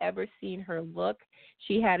have ever seen her look.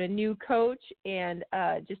 She had a new coach and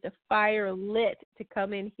just a fire lit to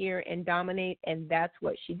come in here and dominate, and that's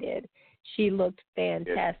what she did. She looked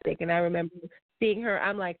fantastic, and I remember seeing her.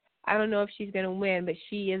 I'm like, I don't know if she's going to win, but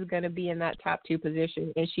she is going to be in that top 2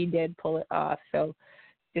 position, and she did pull it off. So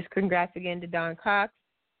just congrats again to Don Cox.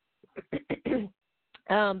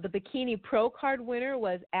 The Bikini Pro Card winner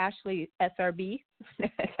was Ashley SRB.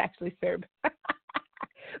 That's actually Serb.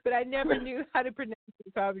 But I never knew how to pronounce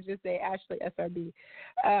it, so I would just say Ashley SRB.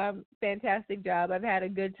 Fantastic job. I've had a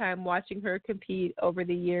good time watching her compete over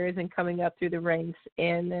the years and coming up through the ranks,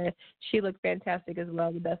 and she looked fantastic as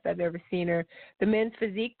well, the best I've ever seen her. The Men's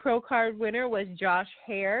Physique Pro Card winner was Josh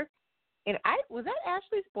Hare. And was that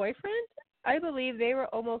Ashley's boyfriend? I believe they were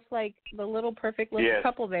almost like the little perfect little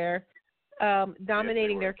couple there,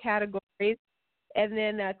 dominating their categories. And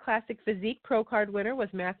then Classic Physique Pro Card winner was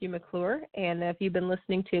Matthew McClure. And if you've been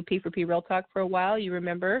listening to P4P Real Talk for a while, you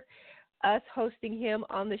remember us hosting him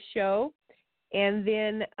on the show. And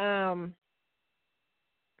then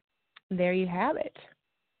there you have it.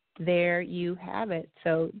 there you have it.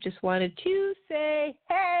 So just wanted to say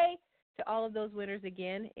hey to all of those winners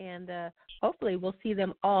again, and hopefully we'll see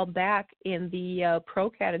them all back in the pro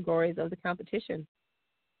categories of the competition.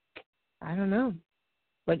 I don't know.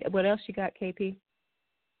 What else you got, KP?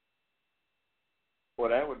 Well,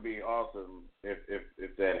 that would be awesome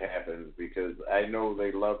if that happens, because I know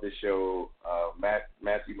they love the show.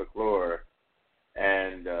 Matthew McClure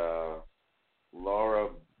and Laura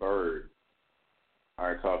Bird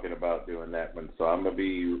are talking about doing that one. So I'm going to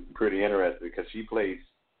be pretty interested because she placed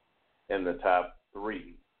in the top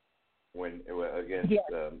 3 against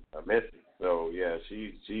Misty. So, yeah,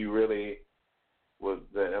 she really was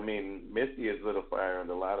 – I mean, Misty has lit a fire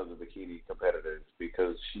under a lot of the bikini competitors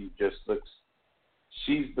because she just looks –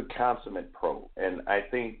 she's the consummate pro. And I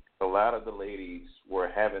think a lot of the ladies were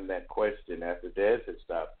having that question after Des had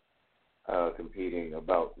stopped competing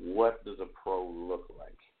about what does a pro look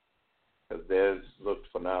like. Because Des looked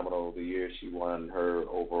phenomenal the year she won her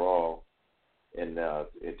overall and to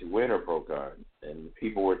win her pro card. And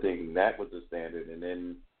people were thinking that was the standard. And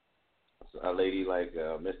then a lady like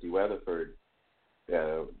Misty Weatherford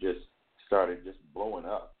just started just blowing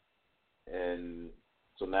up. And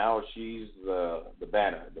so now she's the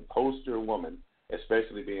banner, the poster woman,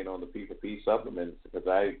 especially being on the P4P supplements, because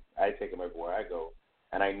I take them everywhere I go.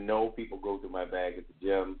 And I know people go through my bag at the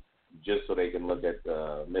gym just so they can look at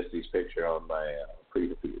Misty's picture on my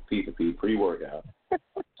P4P pre-workout.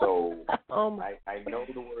 So I know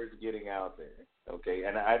the word's getting out there, okay?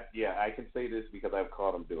 And I can say this because I've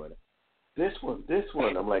caught them doing it. This one,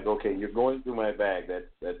 I'm like, okay, you're going through my bag. That's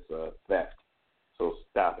theft. So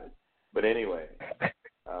stop it. But anyway,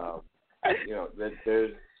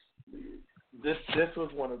 there's this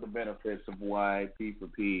was one of the benefits of why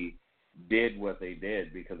P4P did what they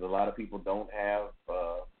did, because a lot of people don't have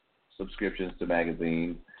subscriptions to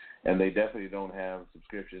magazines, and they definitely don't have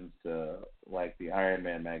subscriptions to like the Iron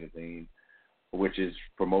Man magazine, which is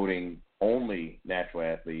promoting only natural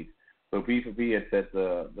athletes. So P4P has set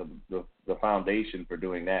the foundation for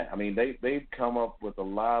doing that. I mean, they've come up with a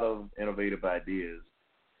lot of innovative ideas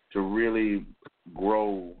to really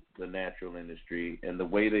grow the natural industry, and the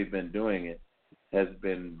way they've been doing it has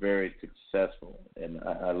been very successful. And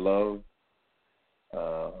I love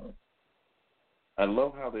how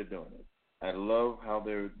they're doing it. I love how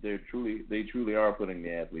they truly are putting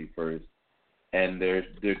the athlete first, and they're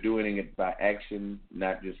doing it by action,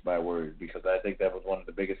 not just by words. Because I think that was one of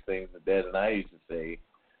the biggest things that Des and I used to say,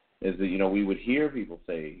 is that we would hear people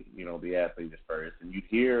say the athlete is first, and you'd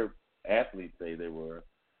hear athletes say they were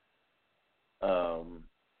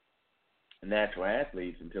natural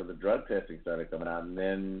athletes until the drug testing started coming out, and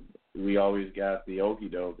then we always got the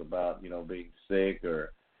okie doke about being sick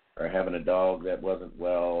or having a dog that wasn't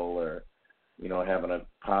well, or having a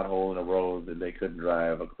pothole in the road that they couldn't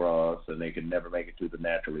drive across and they could never make it to the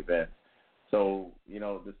natural event. So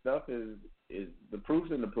the stuff is the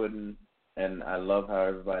proof's in the pudding, and I love how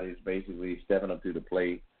everybody's basically stepping up to the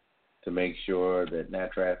plate to make sure that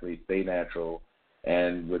natural athletes stay natural.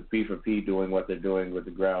 And with P4P doing what they're doing with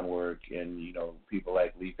the groundwork, and people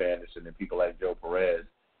like Leif Anderson and people like Joe Perez,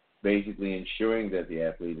 basically ensuring that the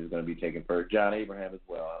athlete is going to be taken first. John Abraham as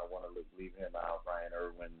well. I don't want to leave him out. Ryan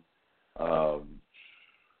Irwin,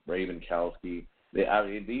 Raven Kowski.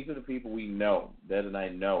 These are the people we know, Des and I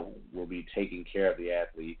know, will be taking care of the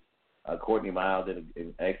athlete. Courtney Miles did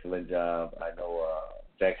an excellent job. I know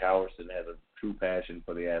Jack Howerson has a true passion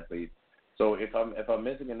for the athlete. So if I'm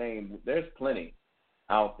missing a name, there's plenty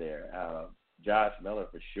out there. Josh Miller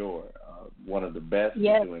for sure, one of the best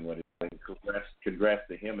at doing what he's doing. Congrats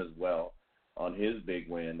to him as well on his big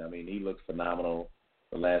win. I mean, he looked phenomenal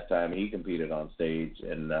the last time he competed on stage,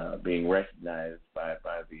 and being recognized by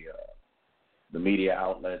the media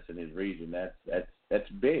outlets in his region. That's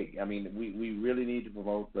big. I mean, we really need to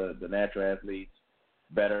promote the natural athletes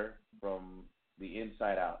better from the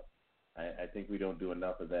inside out. I think we don't do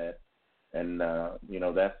enough of that. And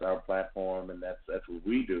that's our platform, and that's what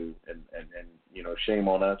we do. And shame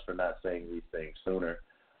on us for not saying these things sooner.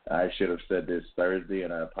 I should have said this Thursday,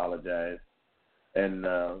 and I apologize. And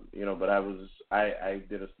but I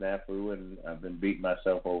did a snafu, and I've been beating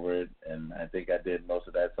myself over it, and I think I did most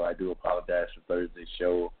of that. So I do apologize for Thursday's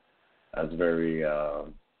show. I was very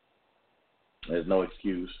there's no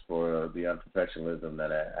excuse for the unprofessionalism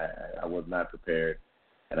that I was not prepared,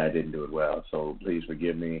 and I didn't do it well. So please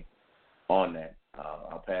forgive me on that.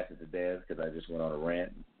 I'll pass it to Des because I just went on a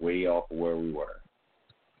rant way off of where we were.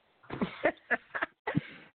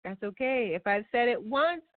 That's okay. If I've said it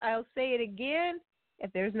once, I'll say it again.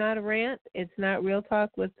 If there's not a rant, it's not Real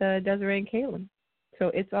Talk with Desiree and Kaylin. So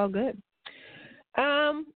it's all good.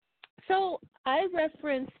 So I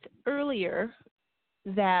referenced earlier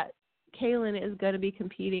that Kaylin is going to be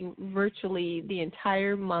competing virtually the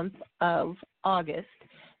entire month of August.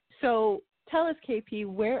 So tell us, KP,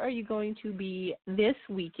 where are you going to be this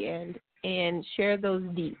weekend, and share those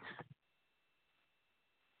deets.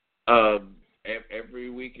 Every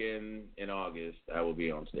weekend in August, I will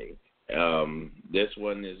be on stage. This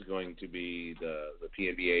one is going to be the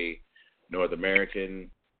PNBA North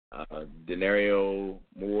American. Denario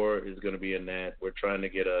Moore is going to be in that. We're trying to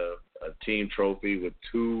get a team trophy with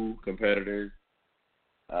 2 competitors.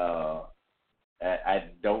 I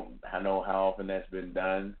don't know how often that's been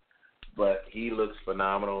done, but he looks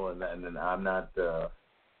phenomenal, and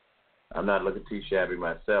I'm not looking too shabby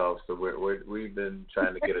myself. So we've been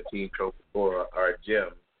trying to get a team trophy for our gym,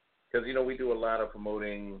 because we do a lot of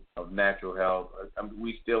promoting of natural health.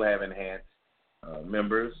 We still have enhanced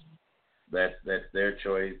members. That's their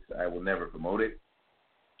choice. I will never promote it.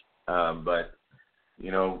 But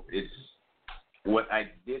it's what I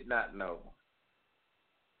did not know.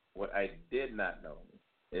 What I did not know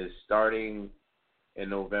is starting in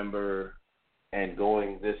November and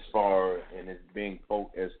going this far, and it's being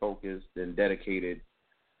as focused and dedicated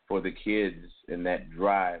for the kids in that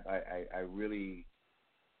drive. I really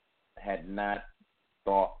had not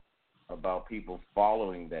thought about people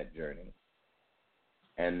following that journey.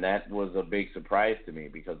 And that was a big surprise to me,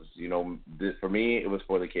 because, for me, it was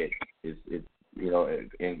for the kids. It's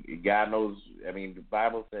and God knows, the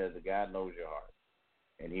Bible says that God knows your heart,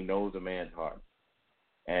 and he knows a man's heart.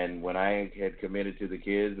 And when I had committed to the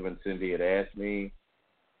kids, when Cindy had asked me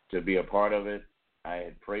to be a part of it, I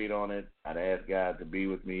had prayed on it. I'd asked God to be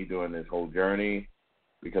with me during this whole journey,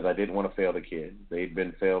 because I didn't want to fail the kids. They'd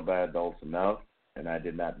been failed by adults enough, and I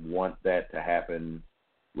did not want that to happen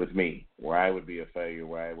with me, where I would be a failure,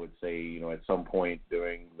 where I would say, at some point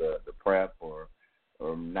during the prep or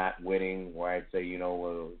not winning, where I'd say,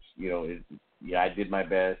 I did my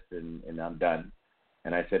best and I'm done.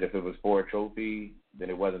 And I said if it was for a trophy, then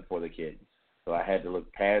it wasn't for the kids. So I had to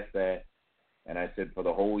look past that, and I said for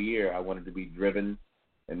the whole year I wanted to be driven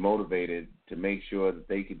and motivated to make sure that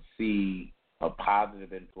they could see a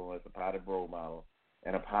positive influence, a positive role model,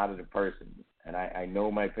 and a positive person. And I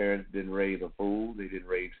know my parents didn't raise a fool. They didn't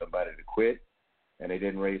raise somebody to quit, and they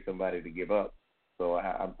didn't raise somebody to give up. So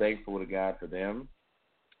I'm thankful to God for them.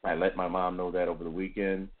 I let my mom know that over the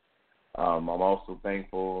weekend. I'm also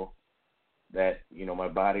thankful that, my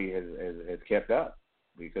body has kept up,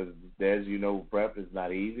 because, as prep is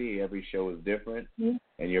not easy. Every show is different,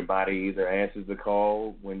 and your body either answers the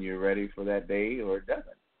call when you're ready for that day or it doesn't.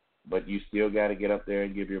 But you still got to get up there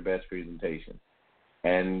and give your best presentation.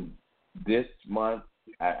 And this month,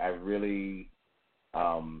 I really,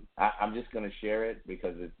 I'm just going to share it,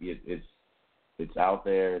 because it's out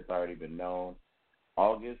there. It's already been known.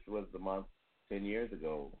 August was the month 10 years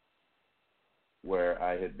ago where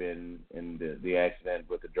I had been in the accident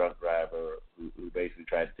with the drunk driver who basically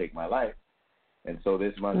tried to take my life. And so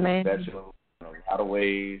this month is special in a lot of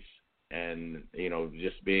ways. And,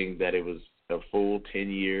 just being that it was a full 10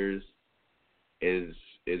 years is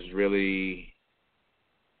really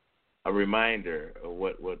a reminder of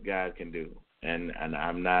what God can do. And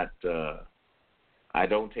I'm not, I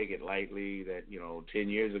don't take it lightly that, 10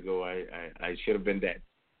 years ago I should have been dead.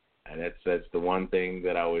 And that's the one thing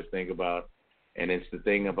that I always think about. And it's the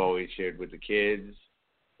thing I've always shared with the kids,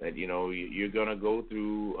 that, you're going to go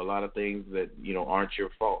through a lot of things that, aren't your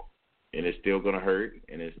fault. And it's still going to hurt,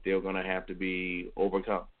 and it's still going to have to be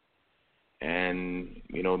overcome. And,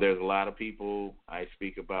 there's a lot of people I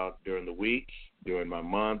speak about during the week, during my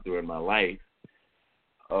month, during my life,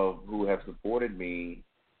 of who have supported me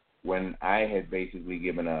when I had basically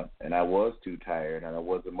given up, and I was too tired, and I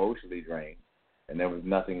was emotionally drained, and there was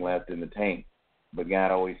nothing left in the tank. But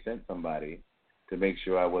God always sent somebody to make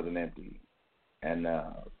sure I wasn't empty. And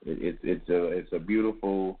it's a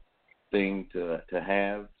beautiful thing to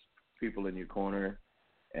have people in your corner.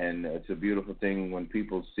 And it's a beautiful thing when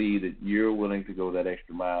people see that you're willing to go that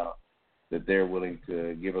extra mile, that they're willing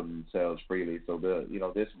to give of themselves freely. So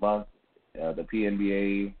this month, the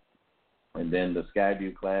PNBA, and then the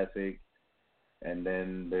Skyview Classic, and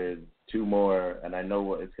then there's 2 more, and I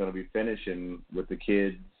know it's going to be finishing with the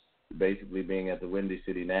kids basically being at the Windy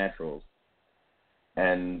City Naturals.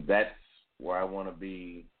 And that's where I want to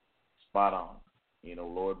be spot on.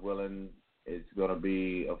 Lord willing, it's going to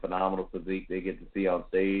be a phenomenal physique they get to see on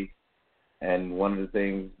stage. And one of the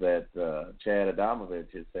things that Chad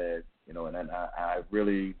Adamovich has said, and I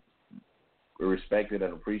really respected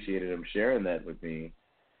and appreciated him sharing that with me,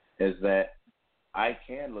 is that I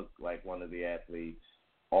can look like one of the athletes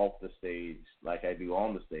off the stage like I do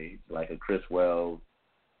on the stage, like a Chris Wells,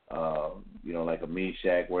 like a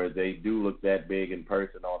Meshack, where they do look that big in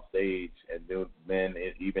person on stage, and then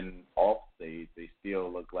even off stage, they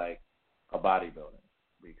still look like a bodybuilder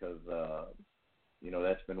because,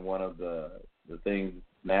 that's been one of the things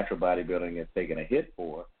natural bodybuilding has taken a hit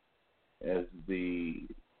for, is the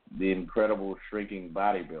incredible shrinking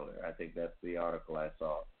bodybuilder. I think that's the article I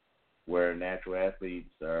saw, where natural athletes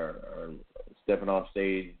are stepping on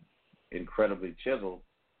stage incredibly chiseled,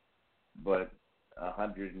 but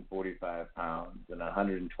 145 pounds and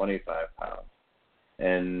 125 pounds.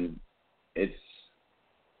 And it's,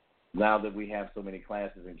 now that we have so many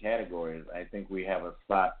classes and categories, I think we have a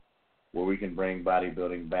spot where we can bring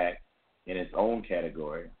bodybuilding back in its own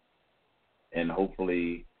category and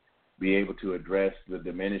hopefully be able to address the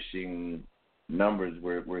diminishing numbers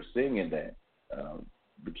we're seeing in that.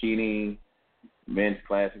 Bikini, men's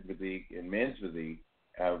classic physique, and men's physique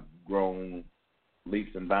have grown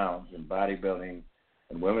leaps and bounds, and bodybuilding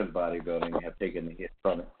and women's bodybuilding have taken the hit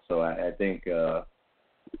from it. So I think,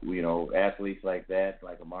 athletes like that,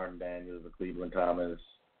 like a Martin Daniels, a Cleveland Thomas,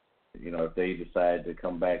 if they decide to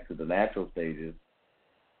come back to the natural stages,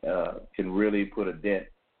 can really put a dent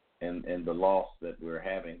in the loss that we're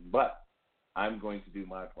having. But I'm going to do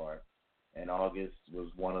my part, and August was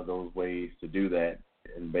one of those ways to do that.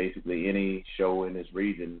 And basically any show in this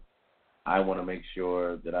region, I want to make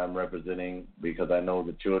sure that I'm representing, because I know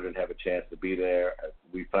the children have a chance to be there.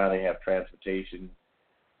 We finally have transportation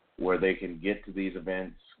where they can get to these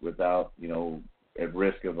events without, at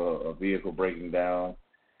risk of a vehicle breaking down.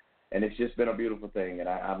 And it's just been a beautiful thing, and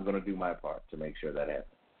I'm going to do my part to make sure that happens.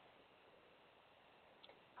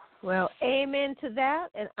 Well, amen to that,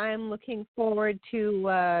 and I'm looking forward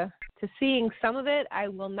to seeing some of it. I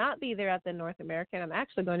will not be there at the North American. I'm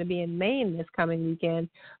actually going to be in Maine this coming weekend,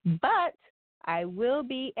 but I will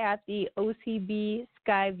be at the OCB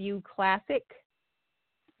Skyview Classic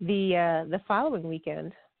the following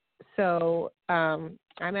weekend. So I'm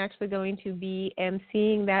actually going to be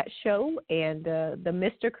emceeing that show, and the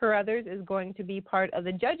Mr. Carruthers is going to be part of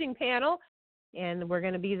the judging panel, and we're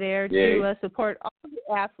going to be there to support all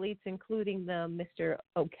the athletes, including the Mr.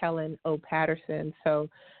 O'Kellen O'Patterson. So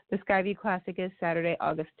the Skyview Classic is Saturday,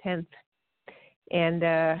 August 10th. And,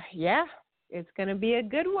 it's going to be a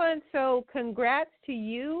good one. So congrats to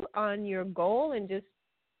you on your goal, and just,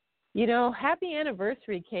 happy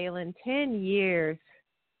anniversary, Kaylin, 10 years.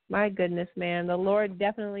 My goodness, man, the Lord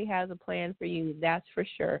definitely has a plan for you. That's for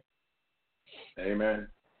sure. Amen.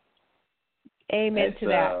 Amen to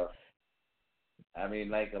that.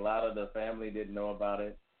 Like a lot of the family didn't know about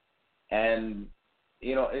it. And,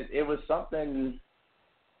 it was something,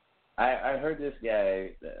 I heard this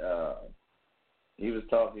guy, he was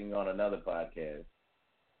talking on another podcast,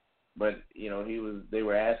 but, they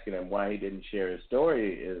were asking him why he didn't share his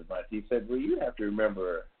story as much. He said, well, you have to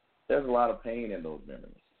remember, there's a lot of pain in those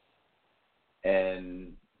memories.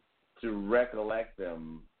 And to recollect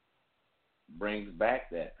them brings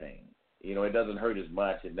back that pain. It doesn't hurt as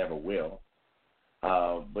much. It never will.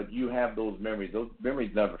 But you have those memories. Those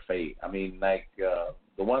memories never fade. The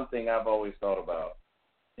one thing I've always thought about,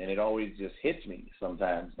 and it always just hits me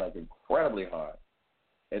sometimes, incredibly hard,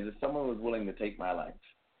 is if someone was willing to take my life.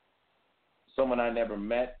 Someone I never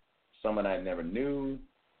met, someone I never knew,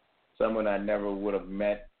 someone I never would have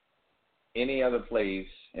met any other place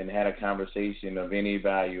and had a conversation of any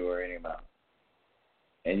value or any amount.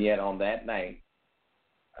 And yet on that night,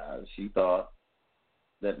 she thought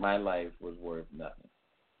that my life was worth nothing.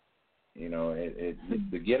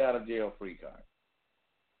 The get out of jail free card.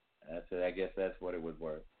 I guess that's what it was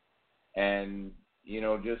worth. And,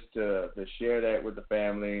 just to share that with the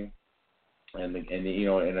family and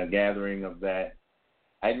in a gathering of that,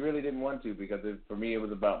 I really didn't want to, because for me it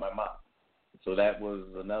was about my mom. So that was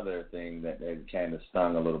another thing that kind of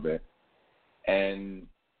stung a little bit. And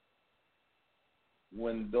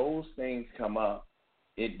when those things come up,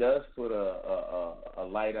 it does put a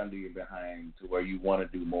light under your behind to where you want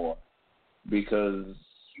to do more. Because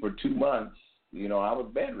for 2 months, I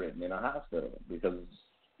was bedridden in a hospital because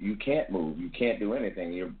you can't move, you can't do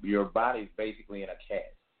anything. Your body's basically in a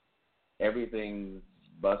cast. Everything's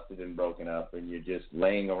busted and broken up, and you're just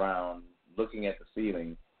laying around looking at the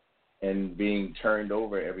ceiling and being turned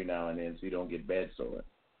over every now and then so you don't get bed sore.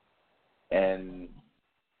 And,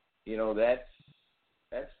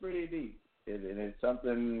 that's pretty deep. And it's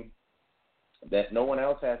something that no one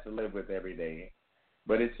else has to live with every day.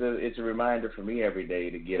 But it's a reminder for me every day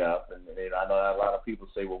to get up. And I know a lot of people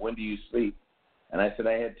say, well, when do you sleep? And I said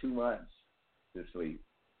I had 2 months to sleep.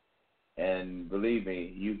 And believe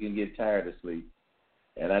me, you can get tired of sleep.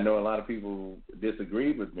 And I know a lot of people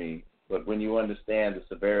disagreed with me, but when you understand the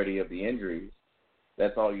severity of the injuries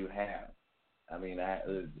that's all you have. I mean, at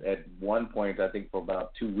one point, I think for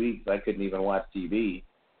about 2 weeks, I couldn't even watch TV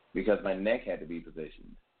because my neck had to be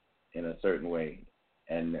positioned in a certain way,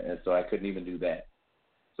 and so I couldn't even do that.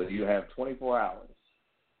 So you have 24 hours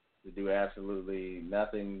to do absolutely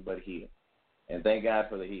nothing but heal, and thank God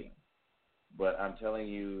for the healing. But I'm telling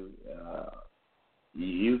you,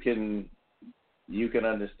 you can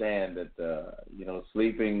understand that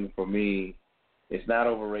sleeping for me, it's not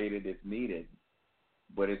overrated. It's needed,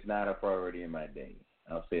 but it's not a priority in my day.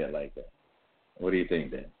 I'll say it like that. What do you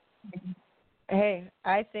think, Dan? Hey,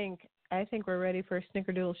 I think we're ready for a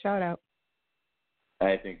snickerdoodle shout out.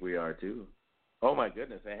 I think we are too. Oh my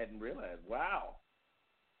goodness, I hadn't realized. Wow.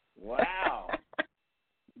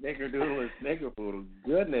 Snickerdoodle is snickerpoodle.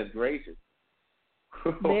 Goodness gracious.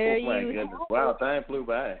 There oh my you goodness. have Wow, it. time flew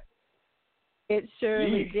by. It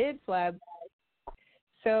surely Yeesh. did fly by.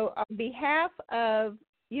 So on behalf of,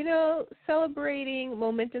 celebrating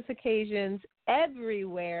momentous occasions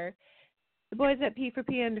everywhere, the boys at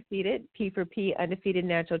P4P Undefeated, P4P Undefeated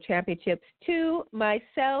National Championships, to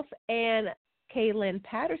myself and Kaylin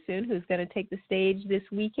Patterson, who's going to take the stage this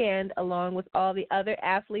weekend along with all the other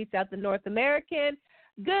athletes out the North American.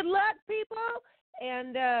 Good luck, people!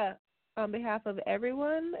 And on behalf of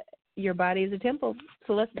everyone, your body is a temple,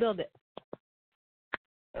 so let's build it.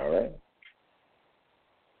 All right.